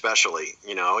 2000s especially,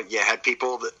 you had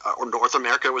people that North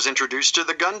America was introduced to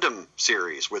the Gundam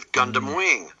series with Gundam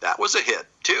Wing. That was a hit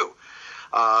too.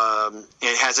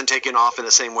 It hasn't taken off in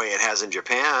the same way it has in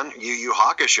Japan. Yu Yu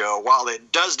Hakusho, while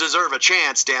it does deserve a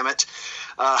chance, damn it,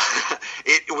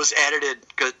 it was edited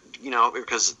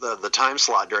because the time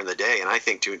slot during the day, and I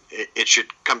think it should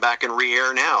come back and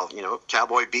re-air now.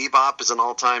 Cowboy Bebop is an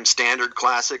all-time standard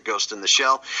classic. Ghost in the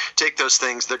Shell. Take those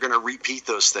things; they're going to repeat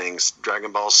those things.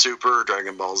 Dragon Ball Super,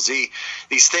 Dragon Ball Z.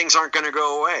 These things aren't going to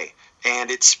go away.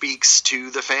 and it speaks to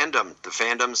the fandom. The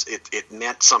fandoms, it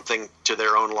meant something to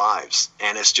their own lives,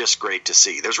 and it's just great to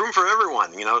see. There's room for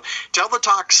everyone, you know. Tell the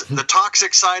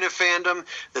toxic side of fandom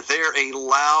that they're a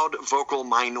loud vocal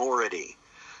minority.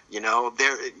 You know,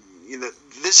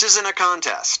 this isn't a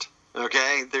contest,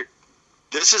 okay?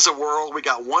 This is a world. We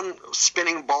got one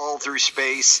spinning ball through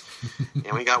space,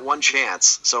 and we got one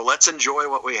chance. So let's enjoy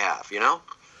what we have, you know?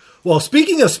 Well,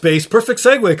 speaking of space, perfect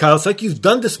segue, Kyle. It's like you've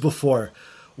done this before.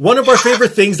 One of our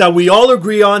favorite things that we all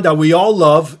agree on, that we all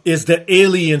love, is the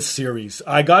Alien series.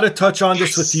 I got to touch on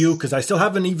this with you because I still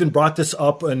haven't even brought this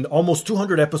up in almost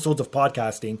 200 episodes of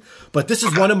podcasting. But this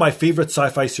is one of my favorite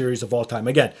sci-fi series of all time.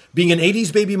 Again, being an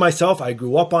 80s baby myself, I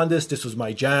grew up on this. This was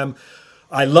my jam.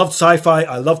 I loved sci-fi.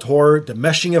 I loved horror. The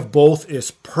meshing of both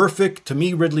is perfect. To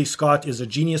me, Ridley Scott is a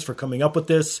genius for coming up with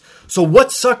this. So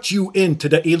what sucked you into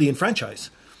the Alien franchise?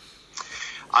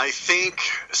 I think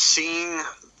seeing...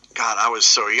 God, I was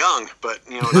so young, but,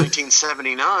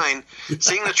 1979,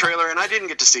 seeing the trailer, and I didn't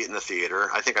get to see it in the theater.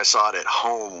 I think I saw it at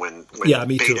home when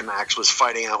Betamax was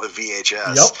fighting out with VHS. Yep,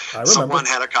 I remember. Someone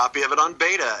had a copy of it on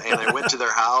beta, and I went to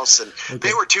their house, and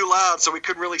they were too loud, so we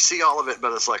couldn't really see all of it,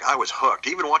 but it's like I was hooked.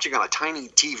 Even watching on a tiny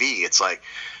TV, it's like,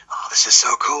 oh, this is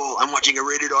so cool. I'm watching a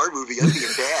rated R movie. I'm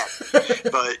being bad.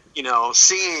 But,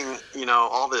 seeing,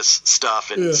 all this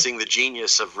stuff and seeing the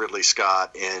genius of Ridley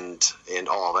Scott and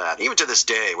all that, even to this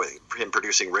day, with him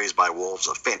producing Raised by Wolves,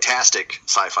 a fantastic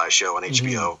sci-fi show on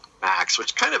HBO Max, which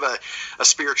is kind of a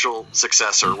spiritual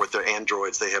successor with their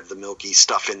androids. They have the milky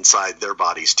stuff inside their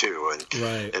bodies too,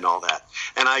 and all that.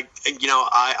 And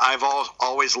I've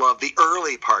always loved the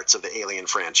early parts of the Alien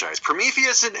franchise.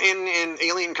 Prometheus and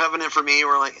Alien Covenant for me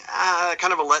were like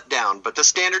kind of a letdown, but the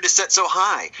standard is set so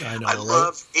high. I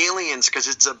love Aliens because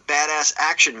it's a badass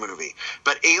action movie,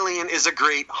 but Alien is a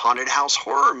great haunted house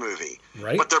horror movie.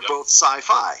 Right. But they're both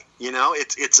sci-fi.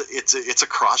 It's a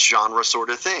cross-genre sort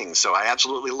of thing. So I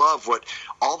absolutely love what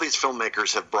all these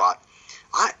filmmakers have brought.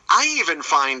 I even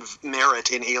find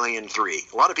merit in Alien 3.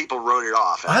 A lot of people wrote it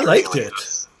off. I liked it.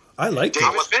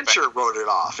 David Fincher wrote it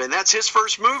off, and that's his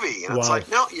first movie. And it's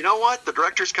like, no, you know what? The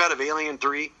director's cut of Alien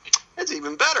 3, it's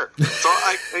even better. So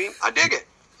I dig it.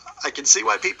 I can see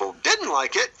why people didn't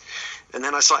like it. And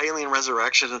then I saw Alien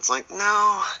Resurrection, and it's like, no,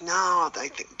 I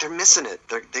think they're missing it.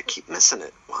 They keep missing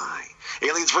it. Why?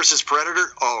 Aliens versus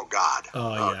Predator? Oh, God.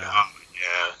 Oh, God.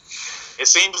 Yeah. It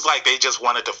seems like they just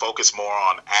wanted to focus more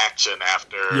on action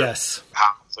after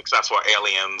how successful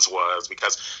Aliens was,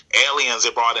 because Aliens,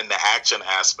 it brought in the action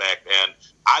aspect, and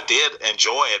I did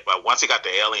enjoy it, but once it got to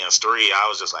Aliens 3, I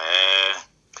was just like,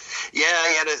 Yeah,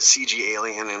 he had a CG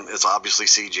alien, and it's obviously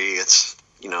CG. It's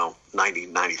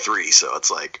 1993, so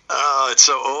it's like, oh, it's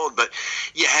so old. But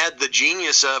you had the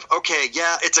genius of, okay,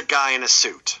 yeah, it's a guy in a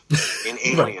suit in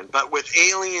Alien, but with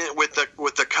Alien, with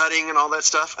the cutting and all that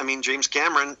stuff, I mean, James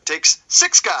Cameron takes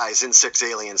 6 guys in 6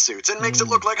 alien suits and makes it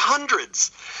look like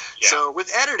hundreds. Yeah. So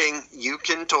with editing, you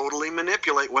can totally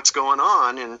manipulate what's going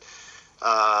on and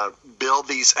build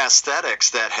these aesthetics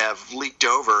that have leaked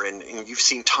over, and you've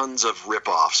seen tons of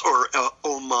rip-offs, or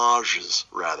homages,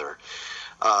 rather.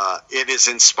 It has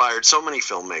inspired so many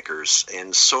filmmakers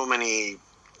and so many,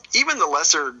 even the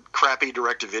lesser crappy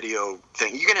direct-to-video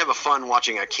thing. You can have a fun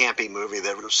watching a campy movie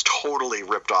that was totally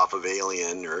ripped off of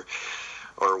Alien or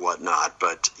whatnot.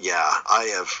 But yeah,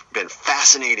 I have been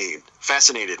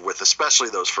fascinated with especially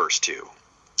those first 2.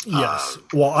 Yes.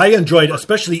 Well, I enjoyed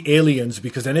especially Aliens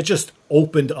because then it just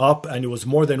opened up and it was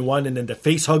more than one, and then the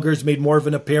face huggers made more of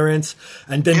an appearance,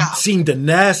 and then seeing the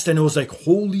nest, and it was like,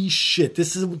 holy shit,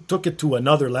 took it to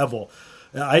another level.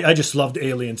 I just loved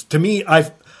Aliens. To me,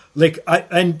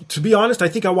 and to be honest, I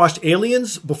think I watched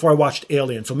Aliens before I watched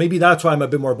Alien, so maybe that's why I'm a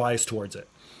bit more biased towards it.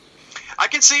 I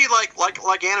can see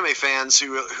like anime fans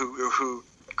who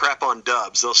crap on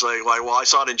dubs. They'll say, like, well, I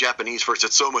saw it in Japanese first.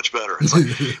 It's so much better. It's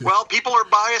like, well, people are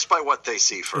biased by what they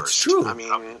see first. It's true. I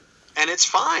mean, and it's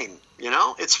fine.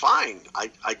 It's fine.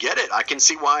 I get it. I can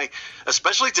see why,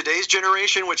 especially today's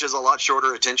generation, which is a lot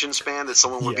shorter attention span, that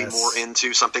someone would be more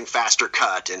into something faster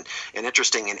cut and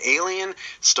interesting. And Alien,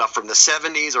 stuff from the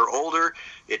 70s or older,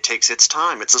 it takes its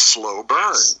time. It's a slow burn.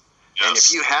 Yes. And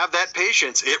if you have that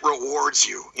patience, it rewards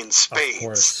you in spades. Of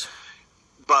course.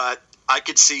 But I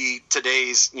could see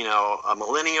today's, a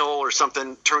millennial or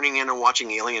something turning in and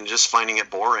watching Alien and just finding it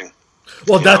boring.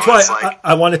 Well, that's why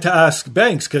I wanted to ask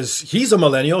Banks, because he's a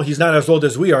millennial. He's not as old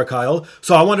as we are, Kyle.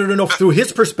 So I wanted to know through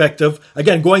his perspective,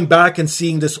 again, going back and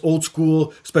seeing this old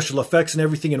school special effects and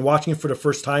everything and watching it for the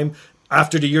first time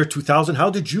after the year 2000. How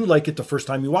did you like it the first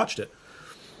time you watched it?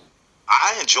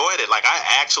 I enjoyed it. Like,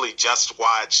 I actually just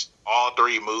watched all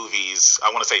three movies,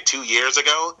 I want to say 2 years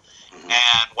ago.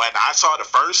 And when I saw the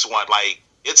first one, like,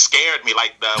 it scared me.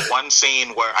 Like, the one scene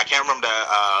where, I can't remember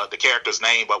the character's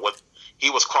name, but he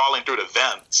was crawling through the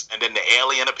vents, and then the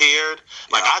alien appeared.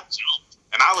 Like, I jumped,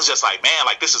 and I was just like, man,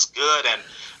 like, this is good. And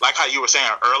like how you were saying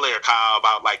earlier, Kyle,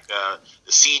 about, like, the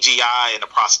CGI and the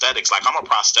prosthetics. Like, I'm a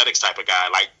prosthetics type of guy.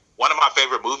 Like, one of my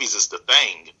favorite movies is The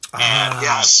Thing. And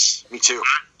yes, me too.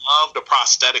 I love the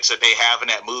prosthetics that they have in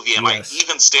that movie. And, like,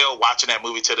 even still watching that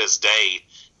movie to this day,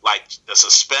 like, the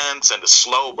suspense and the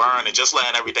slow burn and just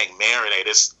letting everything marinate,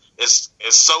 it's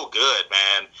so good,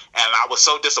 man. And I was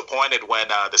so disappointed when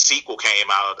the sequel came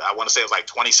out. I want to say it was like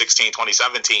 2016,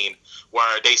 2017,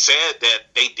 where they said that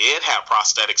they did have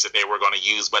prosthetics that they were going to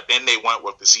use, but then they went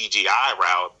with the CGI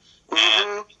route.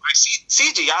 And like,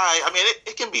 CGI, I mean,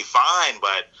 it can be fine,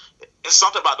 but it's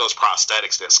something about those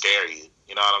prosthetics that scare you.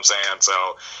 You know what I'm saying?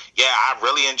 So, yeah, I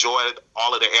really enjoyed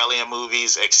all of the Alien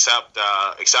movies except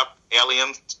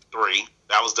Alien 3.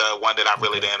 That was the one that I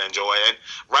really didn't enjoy. And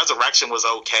Resurrection was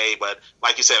okay, but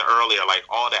like you said earlier, like,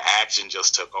 all the action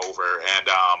just took over. And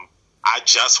I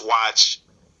just watched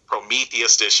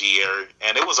Prometheus this year,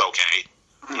 and it was okay.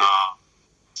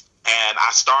 And I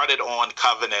started on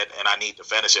Covenant, and I need to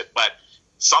finish it. But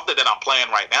something that I'm playing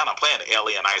right now, I'm playing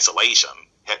Alien Isolation.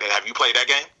 Have you played that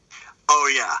game?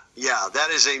 Oh, yeah. That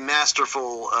is a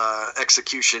masterful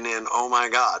execution in, oh, my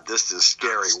God, this is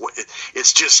scary.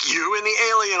 It's just you and the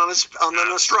alien on the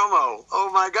Nostromo.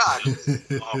 Oh, my God.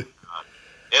 Oh, God.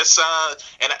 It's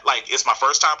it's my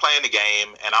first time playing the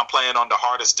game, and I'm playing on the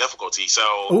hardest difficulty.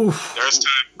 So there's times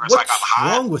where it's like I'm high.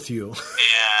 What's wrong with you?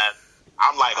 And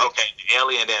I'm like, okay, the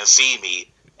alien didn't see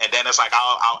me. And then it's like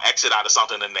I'll exit out of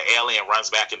something, and the alien runs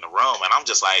back in the room. And I'm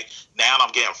just like, now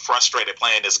I'm getting frustrated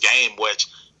playing this game, which,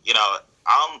 you know,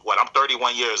 I'm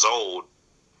 31 years old.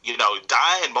 You know,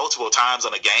 dying multiple times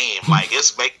in a game, like,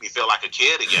 it's making me feel like a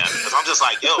kid again. Because I'm just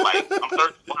like, yo, like, I'm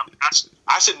 31.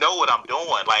 I should know what I'm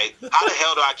doing. Like, how the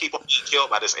hell do I keep on being killed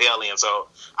by this alien? So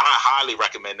I highly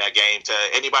recommend that game to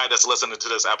anybody that's listening to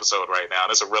this episode right now.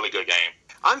 It's a really good game.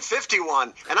 I'm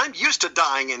 51, and I'm used to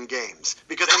dying in games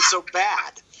because I'm so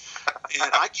bad.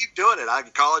 And I keep doing it. I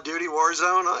Call of Duty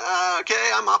Warzone.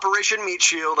 Okay, I'm Operation Meat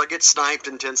Shield. I get sniped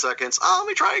in 10 seconds. Let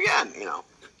me try again, you know.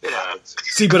 It happens.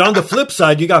 See, but on the flip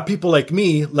side, you got people like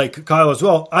me, like Kyle as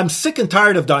well. I'm sick and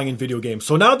tired of dying in video games.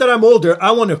 So now that I'm older,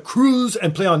 I want to cruise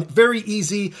and play on very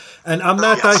easy. And I'm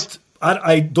not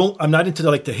I'm not into the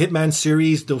Hitman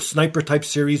series, those sniper type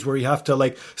series where you have to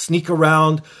like sneak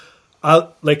around.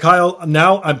 Like Kyle,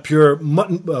 now I'm pure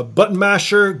button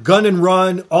masher, gun and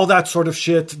run, all that sort of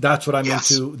shit. That's what I'm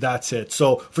into. That's it.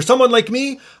 So for someone like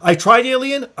me, I tried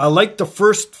Alien. I liked the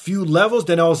first few levels.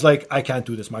 Then I was like, I can't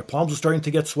do this. My palms were starting to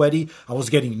get sweaty. I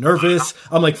was getting nervous.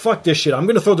 I'm like, fuck this shit. I'm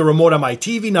going to throw the remote on my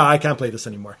TV. Nah, I can't play this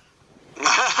anymore.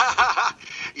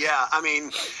 Yeah, I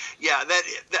mean, yeah,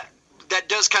 that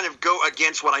does kind of go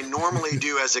against what I normally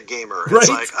do as a gamer. It's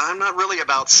like, I'm not really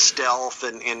about stealth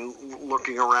and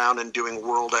looking around and doing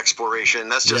world exploration.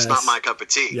 That's just not my cup of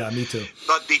tea. Yeah, me too.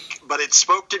 But it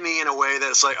spoke to me in a way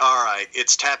that's like, all right,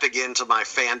 it's tapping into my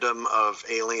fandom of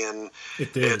Alien.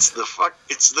 It did. It's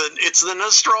the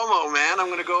Nostromo, man. I'm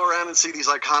going to go around and see these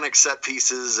iconic set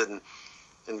pieces and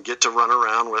get to run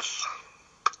around with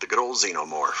the good old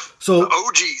Xenomorph. So, the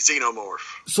OG Xenomorph.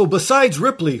 So besides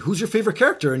Ripley, who's your favorite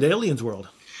character in the Aliens world?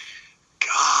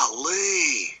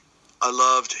 Golly. I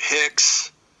loved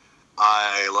Hicks.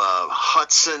 I love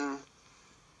Hudson.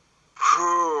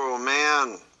 Oh,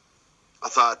 man. I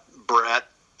thought Brett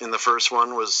in the first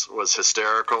one was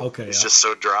hysterical. Okay, He's just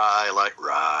so dry, like,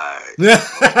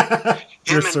 right.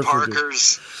 Him and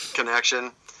Parker's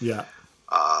connection. Yeah.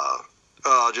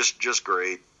 Just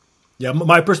great. Yeah,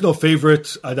 my personal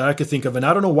favorite that I could think of, and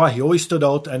I don't know why he always stood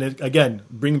out, and again,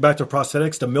 bringing back to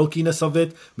prosthetics, the milkiness of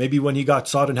it, maybe when he got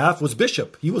sawed in half, was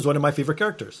Bishop. He was one of my favorite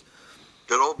characters.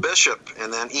 Good old Bishop,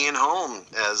 and then Ian Holm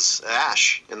as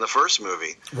Ash in the first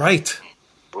movie. Right.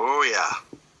 Oh, yeah.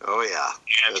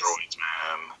 Androids,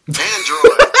 man.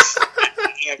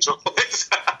 Androids.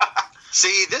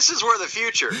 See, this is where the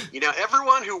future,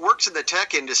 everyone who works in the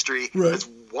tech industry has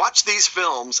watched these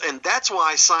films, and that's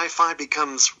why sci-fi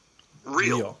becomes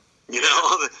real.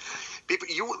 People,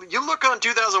 you look on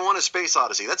 2001: A Space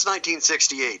Odyssey. That's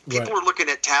 1968. People were looking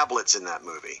at tablets in that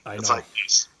movie. It's like,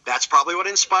 that's probably what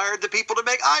inspired the people to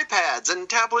make iPads and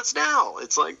tablets now.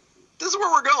 It's like, this is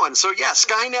where we're going. So yeah,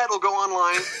 Skynet will go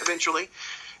online eventually.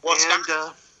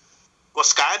 Skynet.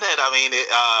 I mean,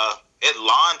 it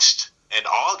launched in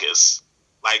August.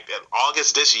 Like,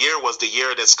 August this year was the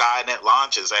year that Skynet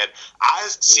launches, and I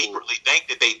secretly think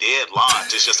that they did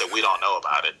launch. It's just that we don't know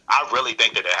about it. I really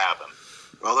think that it happened.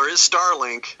 Well, there is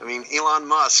Starlink. I mean, Elon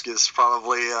Musk is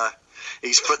probably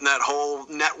he's putting that whole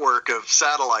network of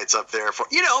satellites up there for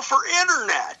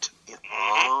internet.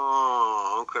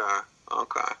 Oh, okay.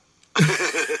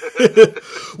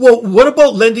 Well, what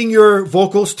about lending your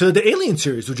vocals to the Alien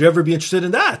series? Would you ever be interested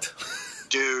in that?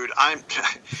 Dude,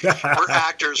 we're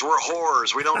actors, we're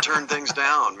whores. We don't turn things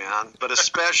down, man. But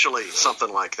especially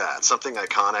something like that, something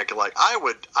iconic. Like I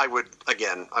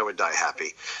would die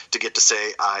happy to get to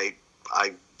say I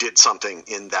did something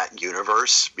in that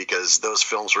universe, because those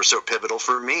films were so pivotal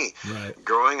for me. Right.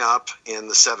 Growing up in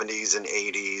the 70s and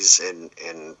 80s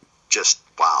and just,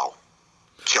 wow,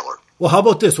 killer. Well, how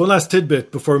about this? One last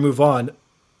tidbit before we move on.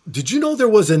 Did you know there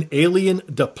was an Alien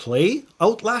the Play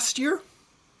out last year?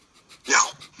 No.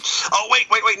 Oh, wait.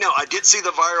 No, I did see the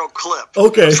viral clip.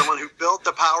 Okay. Of someone who built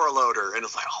the power loader, and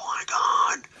it's like, oh my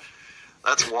God.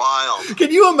 That's wild.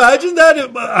 Can you imagine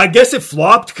that? I guess it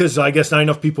flopped because I guess not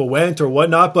enough people went or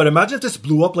whatnot, but imagine if this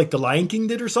blew up like The Lion King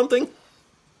did or something.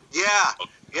 Yeah,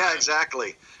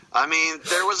 exactly. I mean,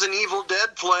 there was an Evil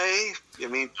Dead play. I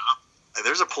mean,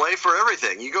 there's a play for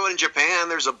everything. You go in Japan,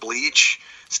 there's a Bleach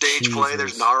stage play,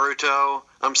 there's Naruto.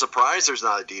 I'm surprised there's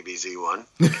not a DBZ one.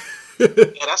 Yeah,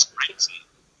 that's crazy.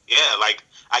 Yeah, like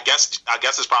I guess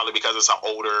it's probably because it's an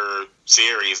older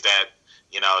series that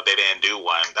they didn't do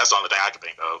one. That's the only thing I can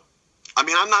think of. I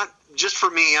mean, I'm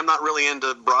not really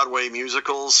into Broadway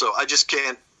musicals, so I just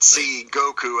can't see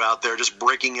Goku out there just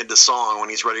breaking into song when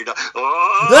he's ready to, powering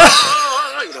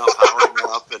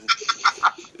up, and it's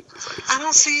like, I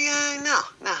don't see, no,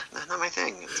 not my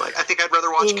thing. It's like, I think I'd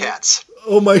rather watch Cats.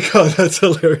 Oh my God, that's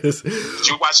hilarious. Did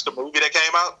you watch the movie that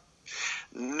came out?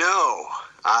 No.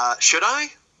 Should I?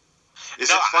 Is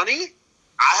it funny?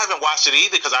 I haven't watched it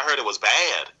either because I heard it was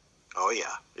bad. Oh,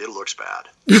 yeah. It looks bad.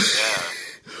 Yeah.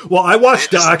 Well, I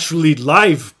watched the actually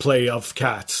live play of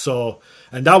Cats,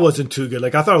 and that wasn't too good.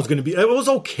 Like, I thought it was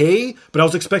okay, but I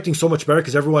was expecting so much better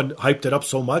because everyone hyped it up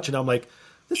so much, and I'm like,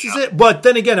 this is it. But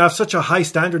then again, I have such a high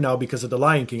standard now because of The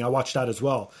Lion King. I watched that as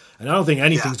well, and I don't think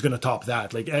anything's going to top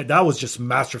that. Like, that was just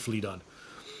masterfully done.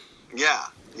 Yeah.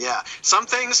 Some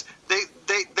things,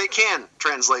 they can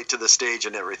translate to the stage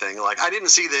and everything. Like, I didn't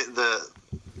see the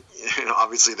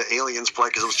obviously the Aliens play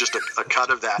because it was just a cut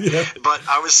of that. Yeah. But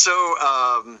I was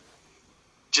so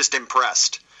just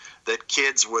impressed that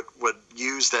kids would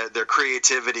use their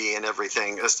creativity and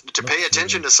everything to pay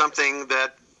attention to something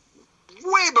that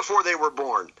way before they were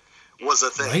born was a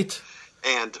thing. Right.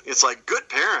 And it's like, good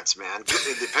parents, man.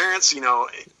 The parents,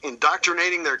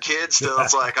 indoctrinating their kids to,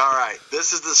 it's like, all right,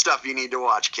 this is the stuff you need to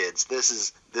watch, kids. This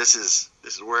is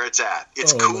where it's at.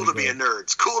 It's cool to be a nerd.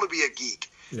 It's cool to be a geek.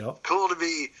 Yep. Cool to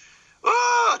be,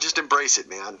 just embrace it,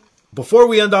 man. Before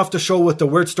we end off the show with the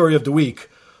weird story of the week,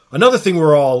 another thing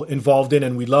we're all involved in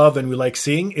and we love and we like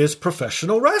seeing is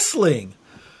professional wrestling.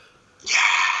 Yeah.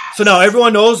 So now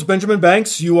everyone knows, Benjamin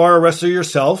Banks, you are a wrestler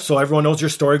yourself, so everyone knows your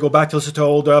story. Go back to listen to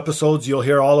older episodes. You'll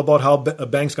hear all about how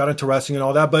Banks got into wrestling and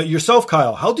all that. But yourself,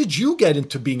 Kyle, how did you get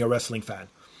into being a wrestling fan?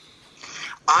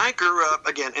 I grew up,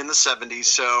 again, in the 70s.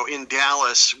 So in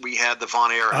Dallas, we had the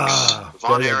Von Erichs.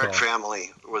 Von Erich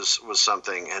family was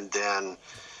something. And then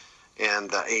in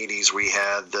the 80s, we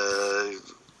had the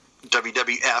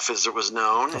WWF, as it was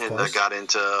known. And I got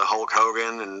into Hulk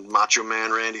Hogan and Macho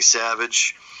Man Randy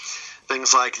Savage.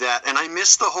 Things like that. And I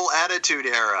missed the whole Attitude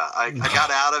Era. I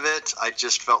got out of it. I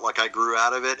just felt like I grew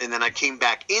out of it. And then I came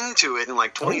back into it in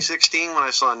 2016 when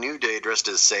I saw New Day dressed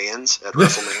as Saiyans at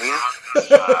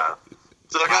WrestleMania.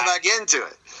 So I got back into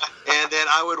it. And then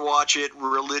I would watch it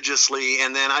religiously.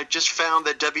 And then I just found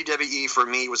that WWE for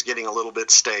me was getting a little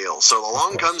bit stale. So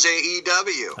along comes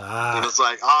AEW. And it's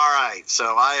like, all right.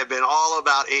 So I have been all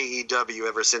about AEW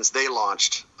ever since they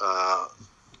launched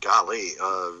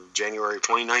January of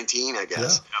 2019, I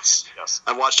guess. Yeah. Yes.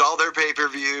 I watched all their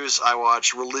pay-per-views. I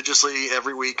watch religiously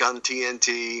every week on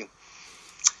TNT.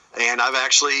 And I've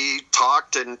actually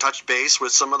talked and touched base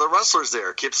with some of the wrestlers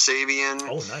there. Kip Sabian.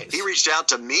 Oh, nice. He reached out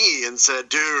to me and said,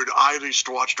 dude, I used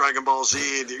to watch Dragon Ball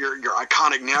Z. You're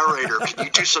iconic narrator. Can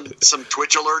you do some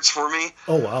Twitch alerts for me?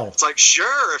 Oh, wow. It's like,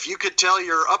 sure, if you could tell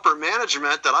your upper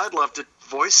management that I'd love to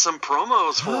voice some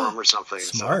promos for them or something.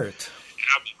 Smart. So,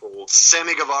 that'd be cool.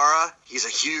 Sammy Guevara, he's a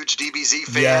huge DBZ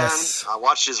fan. Yes. I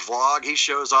watched his vlog. He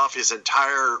shows off his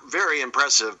entire, very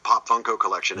impressive Pop Funko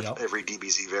collection of every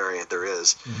DBZ variant there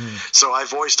is. Mm-hmm. So I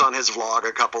voiced on his vlog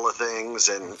a couple of things,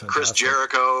 and Chris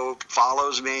Jericho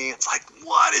follows me. It's like,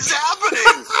 what is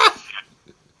happening?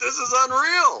 This is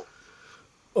unreal.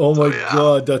 Oh my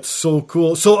God, that's so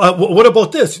cool. So what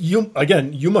about this? You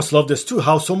must love this too,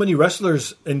 how so many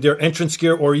wrestlers in their entrance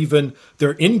gear or even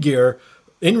their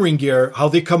in-ring gear, how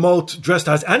they come out dressed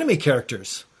as anime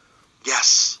characters.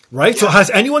 Yes. Right? Yes. So has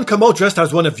anyone come out dressed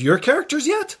as one of your characters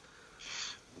yet?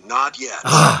 Not yet.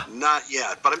 Not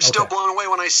yet. But I'm still blown away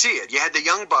when I see it. You had the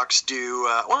Young Bucks do,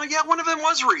 one of them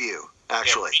was Ryu,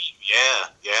 actually. Yeah,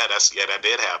 that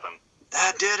did happen.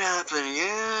 That did happen,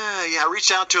 yeah. I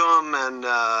reached out to him, and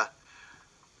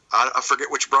I forget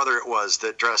which brother it was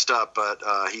that dressed up, but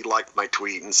he liked my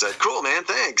tweet and said, "Cool, man,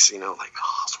 thanks." Sweet.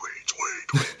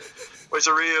 Where's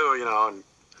the Ryu? And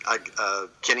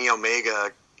Kenny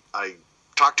Omega, I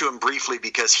talked to him briefly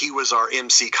because he was our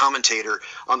MC commentator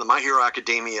on the My Hero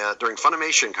Academia during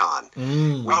Funimation Con.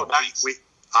 Nice.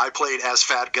 I played as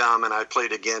Fat Gum, and I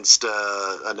played against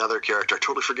another character. I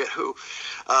totally forget who.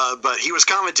 But he was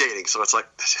commentating, so it's like,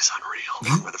 this is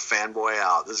unreal. I'm going to fanboy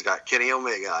out. This has got Kenny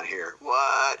Omega on here.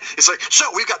 What? It's like, so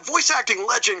we've got voice acting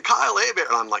legend Kyle Hebert.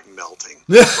 And I'm like melting.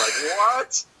 It's like,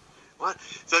 what?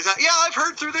 So he's like, yeah, I've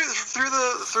heard through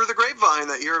the grapevine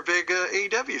that you're a big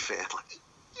AEW fan. I'm like,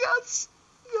 yes.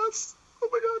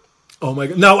 Oh my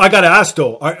god. Now I got to ask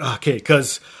though. Okay,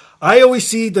 because I always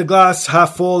see the glass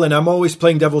half full, and I'm always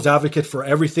playing devil's advocate for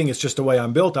everything. It's just the way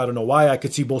I'm built. I don't know why. I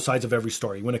could see both sides of every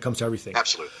story when it comes to everything.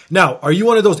 Absolutely. Now, are you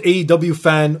one of those AEW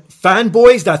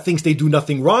fanboys that thinks they do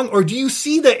nothing wrong, or do you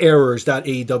see the errors that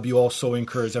AEW also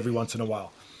incurs every once in a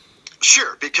while?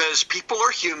 Sure, because people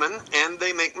are human and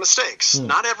they make mistakes.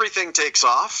 Not everything takes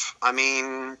off. I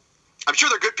mean, I'm sure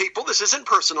they're good people. This isn't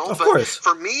personal. Of but course.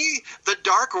 For me, the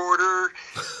Dark Order,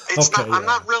 I'm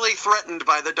not really threatened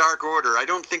by the Dark Order. I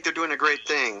don't think they're doing a great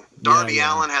thing. Darby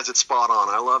Allin has it spot on.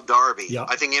 I love Darby. Yeah.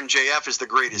 I think MJF is the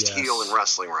greatest heel in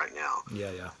wrestling right now.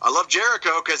 Yeah. I love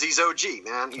Jericho because he's OG,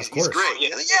 man. He's great.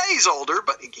 Yeah, he's older,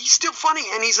 but he's still funny,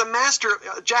 and he's a master,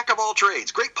 jack of all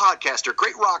trades. Great podcaster,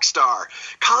 great rock star,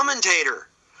 commentator,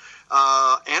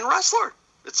 and wrestler.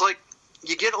 It's like,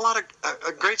 you get a lot of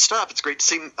great stuff. It's great to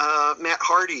see Matt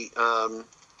Hardy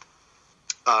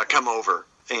come over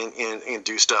and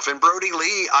do stuff. And Brody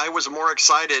Lee, I was more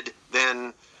excited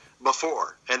than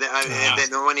before. And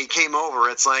then when he came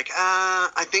over, it's like,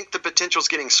 I think the potential's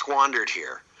getting squandered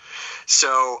here.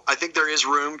 So I think there is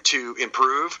room to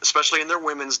improve, especially in their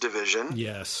women's division.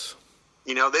 Yes.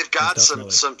 They've got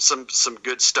some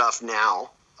good stuff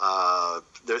now.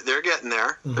 They're getting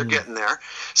there. They're getting there.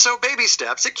 So baby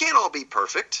steps. It can't all be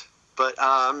perfect, but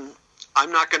I'm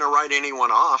not going to write anyone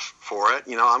off for it.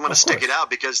 I'm going to stick it out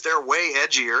because they're way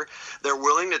edgier. They're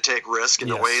willing to take risk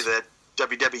in a way that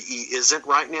WWE isn't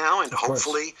right now, and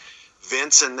hopefully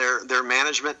Vince and their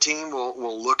management team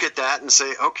will look at that and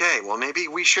say, okay, well, maybe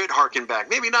we should harken back.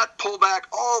 Maybe not pull back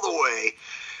all the way,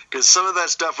 because some of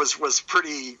that stuff was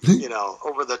pretty,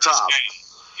 over the top.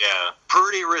 Yeah.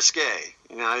 Pretty risque.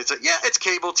 It's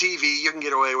cable TV. You can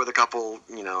get away with a couple,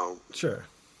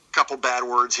 couple bad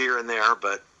words here and there,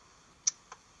 but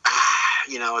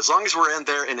as long as we're in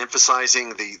there and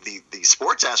emphasizing the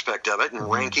sports aspect of it and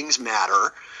rankings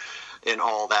matter and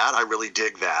all that, I really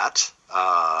dig that.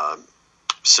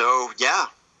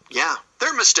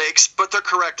 They're mistakes, but they're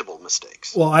correctable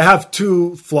mistakes. Well, I have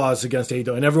two flaws against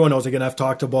AEW, and everyone knows, again, I've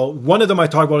talked about, one of them I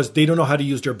talk about is they don't know how to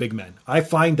use their big men. I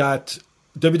find that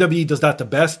WWE does that the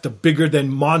best, the bigger than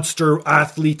monster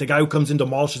athlete, the guy who comes in,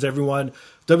 demolishes everyone.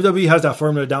 WWE has that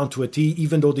formula down to a T,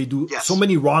 even though they do so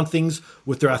many wrong things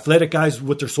with their athletic guys,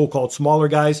 with their so-called smaller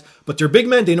guys. But their big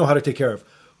men, they know how to take care of.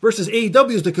 Versus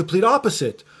AEW is the complete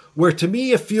opposite, where to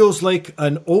me it feels like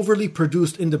an overly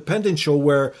produced independent show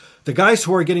where the guys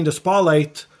who are getting the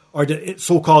spotlight are the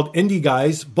so-called indie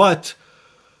guys, but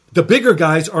the bigger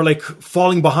guys are like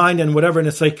falling behind and whatever. And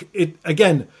it's like,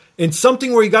 in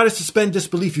something where you got to suspend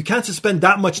disbelief, you can't suspend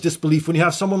that much disbelief when you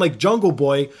have someone like Jungle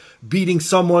Boy beating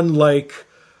someone like,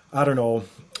 I don't know,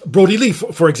 Brody Lee,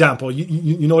 for example.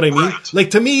 You know what I mean? Right.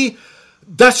 Like, to me,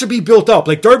 that should be built up.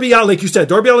 Like Darby Allin, like you said,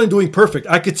 Darby Allin doing perfect.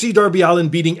 I could see Darby Allin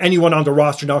beating anyone on the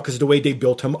roster now because of the way they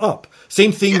built him up.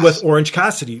 Same thing with Orange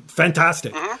Cassidy.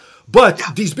 Fantastic. But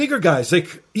these bigger guys,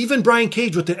 like even Brian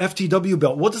Cage with the FTW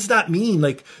belt, what does that mean?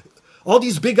 Like, all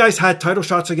these big guys had title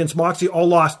shots against Moxley, all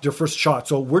lost their first shot.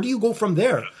 So where do you go from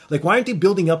there? Like, why aren't they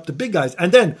building up the big guys?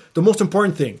 And then the most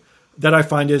important thing that I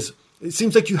find is it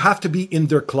seems like you have to be in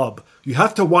their club. You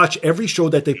have to watch every show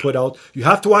that they put out. You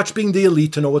have to watch Being the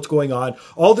Elite to know what's going on.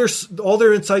 All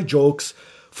their inside jokes.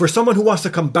 For someone who wants to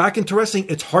come back into wrestling,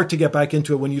 it's hard to get back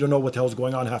into it when you don't know what the hell's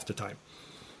going on half the time.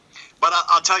 But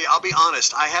I'll tell you, I'll be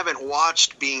honest, I haven't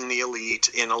watched Being the Elite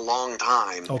in a long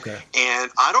time. Okay.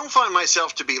 And I don't find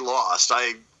myself to be lost.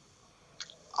 I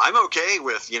I'm okay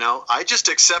with, I just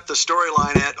accept the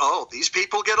storyline at, these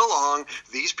people get along,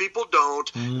 these people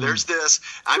don't, there's this.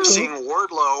 I'm seeing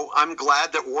Wardlow. I'm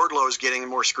glad that Wardlow is getting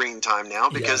more screen time now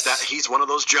because he's one of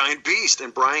those giant beasts,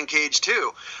 and Brian Cage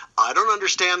too. I don't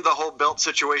understand the whole belt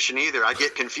situation either. I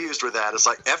get confused with that. It's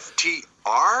like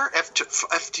FTR,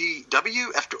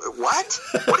 FTW, what?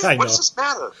 What does this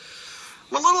matter?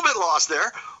 I'm a little bit lost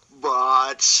there.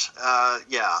 But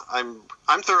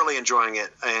I'm thoroughly enjoying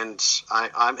it, and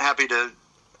I'm happy to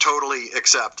totally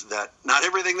accept that not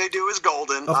everything they do is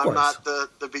golden. I'm not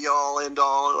the be all end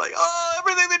all. Like,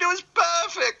 everything they do is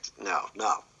perfect. No,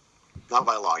 not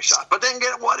by a long shot. But then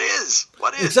what is?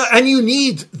 Exactly. And you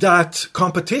need that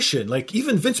competition. Like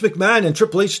even Vince McMahon and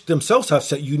Triple H themselves have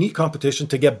said you need competition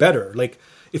to get better. Like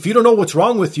if you don't know what's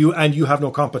wrong with you and you have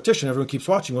no competition, everyone keeps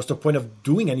watching. What's the point of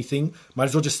doing anything? Might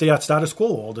as well just stay at status quo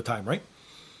all the time, right?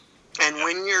 And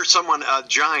when you're someone, a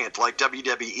giant like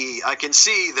WWE, I can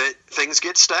see that things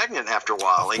get stagnant after a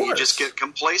while, and you just get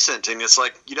complacent, and it's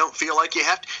like you don't feel like you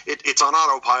have to. It's on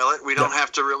autopilot. We don't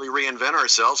have to really reinvent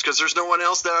ourselves because there's no one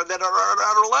else that are at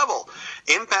our level.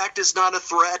 Impact is not a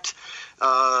threat.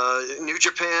 New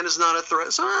Japan is not a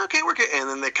threat. So okay, we're good. And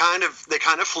then they kind of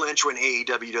flinch when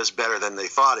AEW does better than they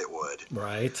thought it would.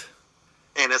 Right.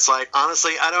 And it's like,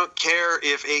 honestly, I don't care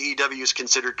if AEW is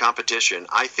considered competition.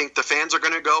 I think the fans are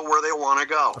going to go where they want to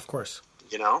go. Of course.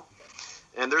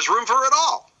 And there's room for it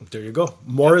all. There you go.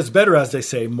 More is better, as they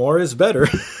say. More is better.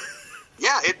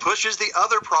 Yeah, it pushes the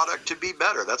other product to be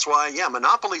better. That's why,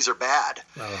 monopolies are bad.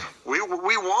 We don't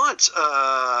want,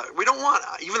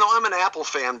 even though I'm an Apple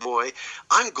fanboy,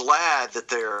 I'm glad that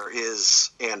there is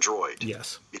Android.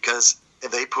 Yes. Because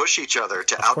they push each other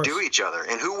to outdo each other.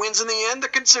 And who wins in the end? The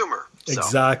consumer.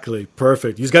 Exactly.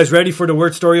 Perfect. You guys ready for the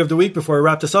word story of the week before I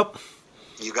wrap this up?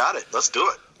 You got it. Let's do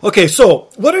it. Okay, so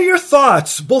what are your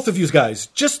thoughts, both of you guys?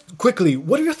 Just quickly,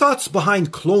 what are your thoughts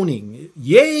behind cloning?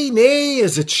 Yay, nay,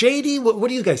 is it shady? What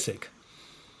do you guys think?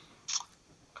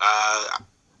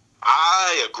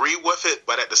 I agree with it,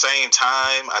 but at the same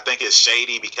time, I think it's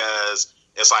shady because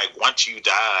it's like once you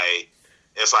die,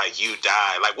 it's like you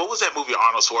die. Like, what was that movie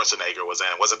Arnold Schwarzenegger was in?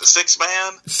 Was it The Sixth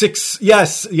Man?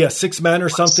 Yes, 6 Man or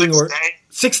something.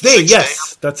 Sixth Day,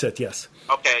 yes. That's it, yes.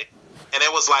 Okay. And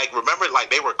it was like, remember, like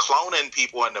they were cloning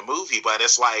people in the movie, but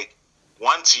it's like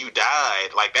once you died,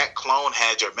 like that clone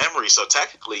had your memory, so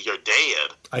technically you're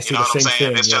dead. I see the same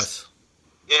thing, It's just,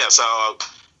 so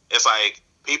it's like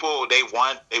people, they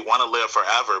want to live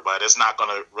forever, but it's not going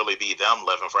to really be them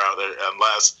living forever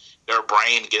unless their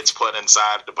brain gets put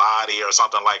inside the body or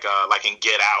something like in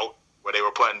Get Out, where they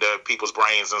were putting the people's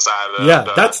brains inside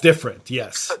the that's different,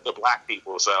 yes. The black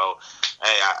people. So,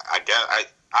 hey, I guess,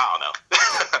 I don't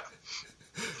know.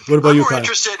 What about you, I'm more Kyle?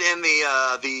 interested in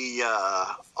the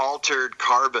altered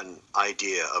carbon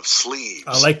idea of sleeves.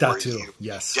 I like that too.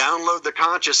 Yes. Download the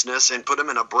consciousness and put them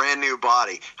in a brand new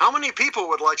body. How many people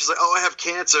would like to say, I have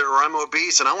cancer or I'm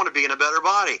obese and I want to be in a better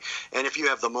body? And if you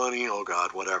have the money, oh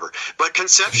God, whatever. But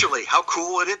conceptually, how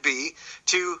cool would it be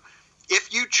to,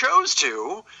 if you chose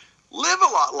to, live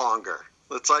a lot longer?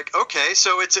 It's like, okay,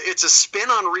 so it's a spin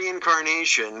on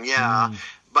reincarnation,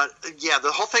 But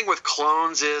the whole thing with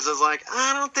clones is like,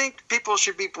 I don't think people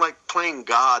should be like playing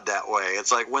God that way.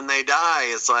 It's like when they die,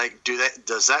 it's like,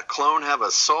 does that clone have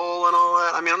a soul and all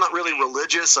that? I mean, I'm not really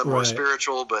religious. I'm more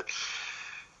spiritual, but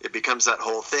it becomes that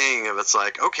whole thing of it's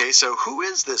like, okay, so who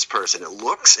is this person? It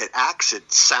looks, it acts,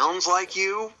 it sounds like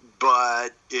you,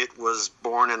 but it was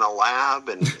born in a lab,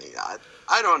 and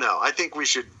I don't know. I think we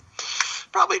should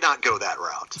probably not go that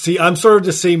route. See, I'm sort of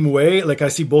the same way. Like I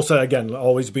see both sides, again,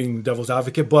 always being devil's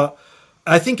advocate, but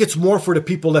I think it's more for the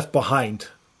people left behind.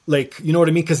 Like, you know what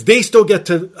I mean? Because they still get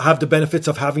to have the benefits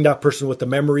of having that person with the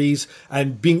memories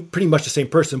and being pretty much the same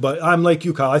person. But I'm like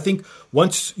you, Kyle. I think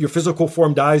once your physical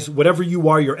form dies, whatever you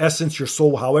are, your essence, your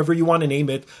soul, however you want to name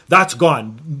it, that's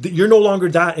gone. You're no longer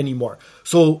that anymore.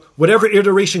 So whatever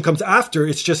iteration comes after,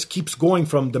 it just keeps going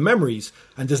from the memories.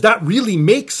 And does that really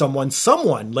make someone?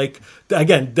 Like,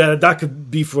 again, that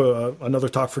could be for another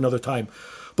talk for another time.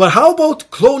 But how about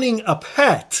cloning a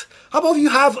pet? How about you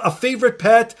have a favorite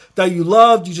pet that you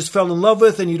loved, you just fell in love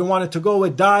with, and you don't want it to go,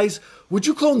 it dies? Would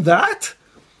you clone that?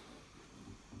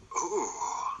 Ooh,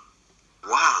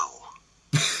 wow.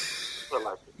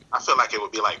 I feel like it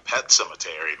would be like Pet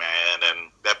Cemetery, man, and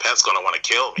that pet's going to want to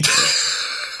kill me.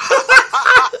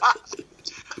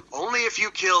 Only if you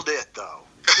killed it, though.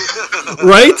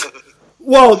 Right?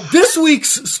 Well, this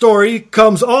week's story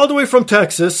comes all the way from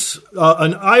Texas.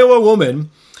 An Iowa woman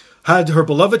had her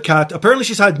beloved cat. Apparently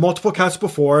she's had multiple cats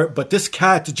before, but this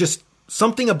cat, just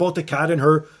something about the cat and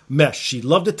her mesh. She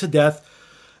loved it to death.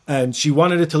 and she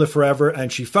wanted it to live forever.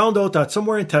 And she found out that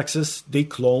somewhere in Texas, they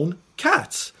clone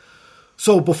cats.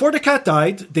 So before the cat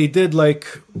died, they did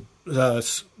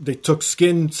they took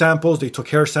skin samples, they took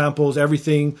hair samples,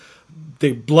 everything,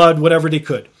 blood, whatever they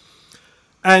could.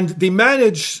 And they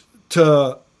managed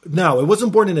to, now it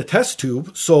wasn't born in a test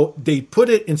tube, so they put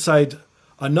it inside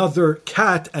another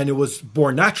cat and it was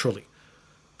born naturally.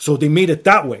 So they made it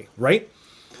that way, right?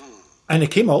 And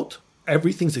it came out,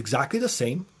 everything's exactly the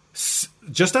same,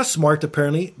 just as smart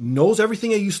apparently, knows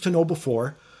everything I used to know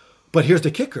before, but here's the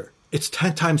kicker. It's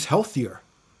 10 times healthier.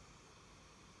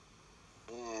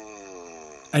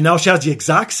 And now she has the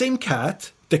exact same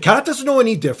cat. The cat doesn't know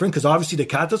any different because obviously the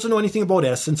cat doesn't know anything about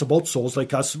essence, about souls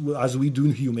like us as we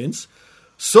do humans.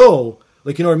 So,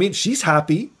 you know what I mean? She's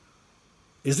happy.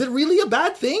 Is it really a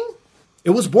bad thing? It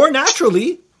was born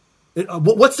naturally.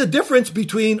 What's the difference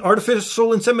between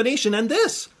artificial insemination and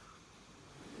this?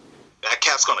 That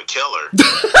cat's gonna kill her.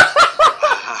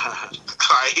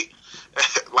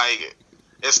 like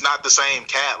it's not the same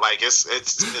cat. Like it's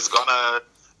gonna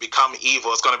become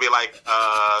evil. It's gonna be like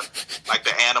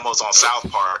the animals on South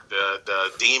Park,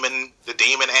 the demon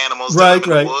animals right, that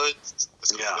live in the woods.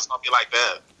 It's gonna be like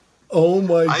that. Oh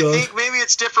my God! I think maybe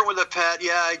it's different with a pet,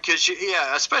 because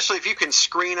especially if you can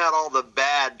screen out all the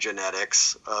bad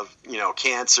genetics of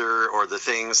cancer or the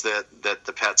things that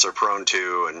the pets are prone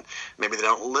to, and maybe they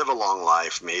don't live a long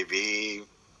life. Maybe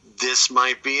this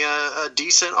might be a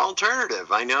decent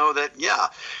alternative. I know that the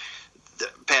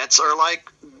pets are like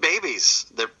babies;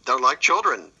 they're like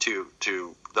children to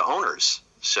the owners.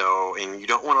 So, and you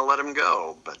don't want to let them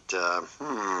go, but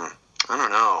I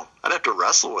don't know. I'd have to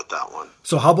wrestle with that one.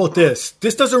 So how about this?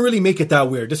 This doesn't really make it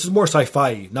that weird. This is more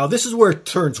sci-fi. Now, this is where it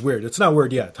turns weird. It's not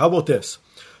weird yet. How about this?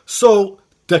 So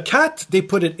the cat they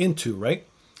put it into, right?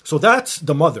 So that's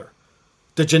the mother.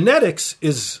 The genetics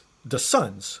is the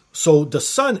son's. So the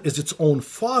son is its own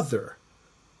father.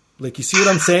 Like, you see what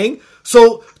I'm saying?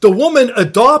 So the woman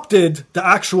adopted the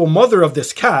actual mother of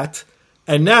this cat,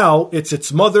 and now it's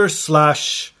its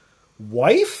mother/wife?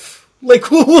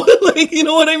 Like, you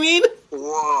know what I mean?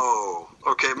 Whoa.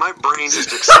 Okay, my brain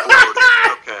just exploded.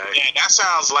 Okay. Yeah, that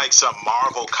sounds like some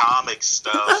Marvel comic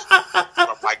stuff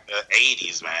from the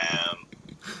 80s, man.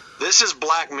 This is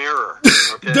Black Mirror.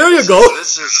 Okay? There you go.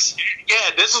 This is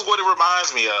this is what it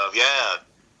reminds me of. Yeah.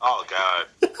 Oh God.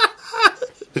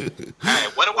 Hey,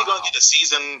 when are we gonna get a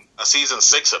season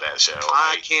 6 of that show?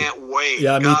 I can't wait.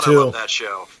 Yeah, God, me too. I love that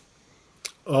show.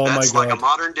 Oh That's my God. like a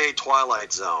modern day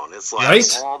Twilight Zone. It's like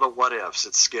all the what ifs.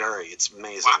 It's scary. It's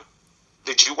amazing. Wow.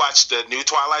 Did you watch the new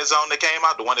Twilight Zone that came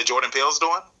out, the one that Jordan Peele's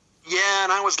doing? Yeah,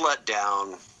 and I was let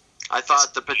down. I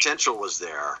thought the potential was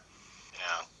there.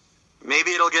 Yeah.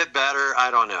 Maybe it'll get better. I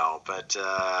don't know. But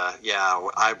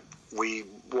we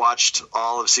watched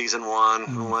all of season 1.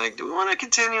 I'm like, do we want to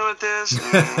continue with this?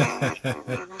 That's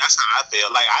how I feel.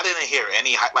 Like, I didn't hear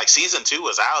any hype. Like, season 2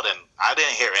 was out, and I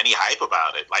didn't hear any hype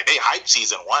about it. Like, they hyped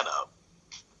season 1 up.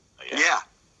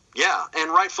 Yeah,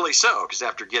 and rightfully so, because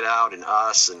after Get Out and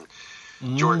Us and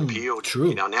Jordan Peele,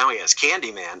 true. Now he has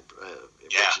Candyman,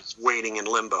 which is waiting in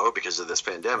limbo because of this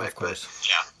pandemic. But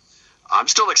I'm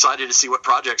still excited to see what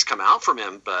projects come out from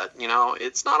him. But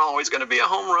it's not always going to be a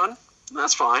home run.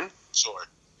 That's fine. Sure.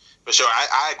 For sure.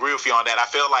 I agree with you on that. I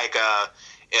feel like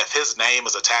if his name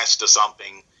is attached to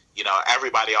something,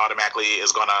 everybody automatically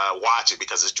is going to watch it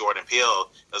because it's Jordan Peele.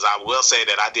 Because I will say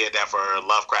that I did that for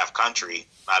Lovecraft Country.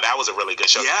 That was a really good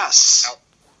show. Yes.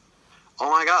 Oh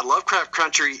my God, Lovecraft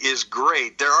Country is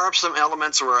great. There are some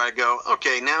elements where I go,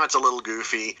 okay, now it's a little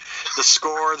goofy. The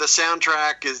score, the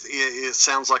soundtrack it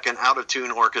sounds like an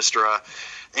out-of-tune orchestra.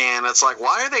 And it's like,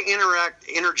 why are they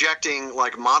interjecting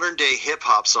like modern day hip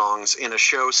hop songs in a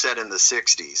show set in the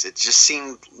 60s? It just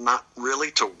seemed not really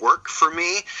to work for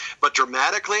me, but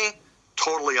dramatically,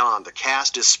 totally on. The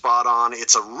cast is spot on.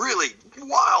 It's a really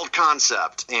wild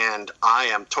concept, and I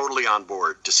am totally on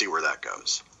board to see where that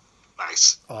goes.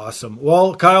 Nice. Awesome.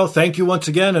 Well, Kyle, thank you once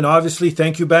again. And obviously,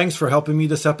 thank you, Banks, for helping me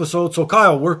this episode. So,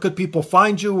 Kyle, where could people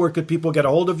find you? Where could people get a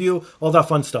hold of you? All that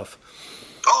fun stuff.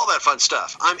 All that fun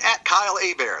stuff. I'm at Kyle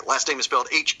Hebert. Last name is spelled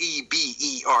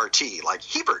Hebert, like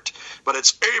Hebert. But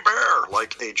it's Hebert,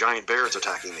 like a giant bear is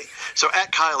attacking me. So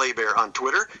at Kyle Hebert on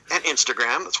Twitter and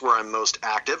Instagram. That's where I'm most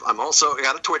active. I'm also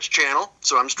got a Twitch channel,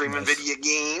 so I'm streaming video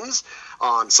games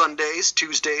on Sundays,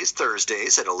 Tuesdays,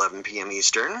 Thursdays at 11 p.m.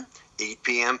 Eastern, 8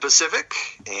 p.m. Pacific,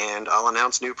 and I'll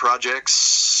announce new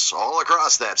projects all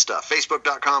across that stuff.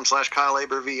 Facebook.com/Kyle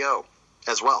Hebert VO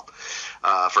as well.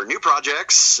 For new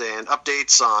projects and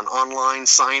updates on online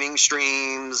signing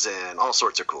streams and all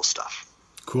sorts of cool stuff.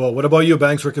 Cool. What about you,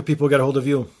 Banks? Where can people get a hold of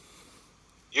you?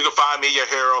 You can find me, your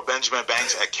hero, Benjamin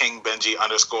Banks, at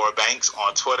KingBenji_Banks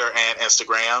on Twitter and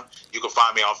Instagram. You can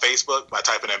find me on Facebook by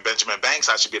typing in Benjamin Banks.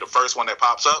 I should be the first one that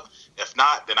pops up. If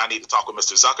not, then I need to talk with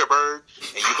Mr. Zuckerberg.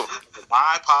 And you can find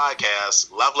my podcast,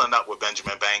 Leveling Up with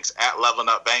Benjamin Banks, at Leveling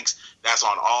Up Banks. That's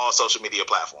on all social media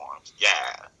platforms.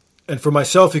 Yeah. And for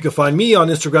myself, you can find me on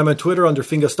Instagram and Twitter under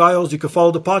Finger Styles. You can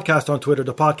follow the podcast on Twitter,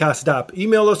 the Podcast DAP.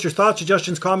 Email us your thoughts,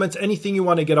 suggestions, comments, anything you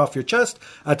want to get off your chest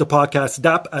at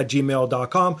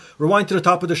thepodcastdap@gmail.com. Rewind to the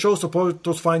top of the show, support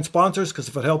those fine sponsors, because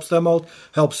if it helps them out,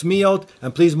 helps me out.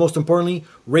 And please, most importantly,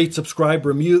 rate, subscribe,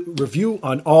 review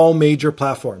on all major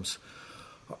platforms.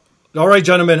 All right,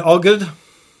 gentlemen, all good?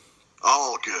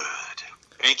 All good.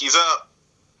 Pinkies up.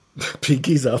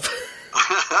 Pinkies up.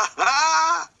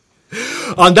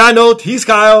 On that note, he's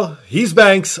Kyle, he's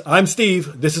Banks, I'm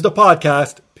Steve. This is the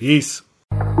podcast. Peace.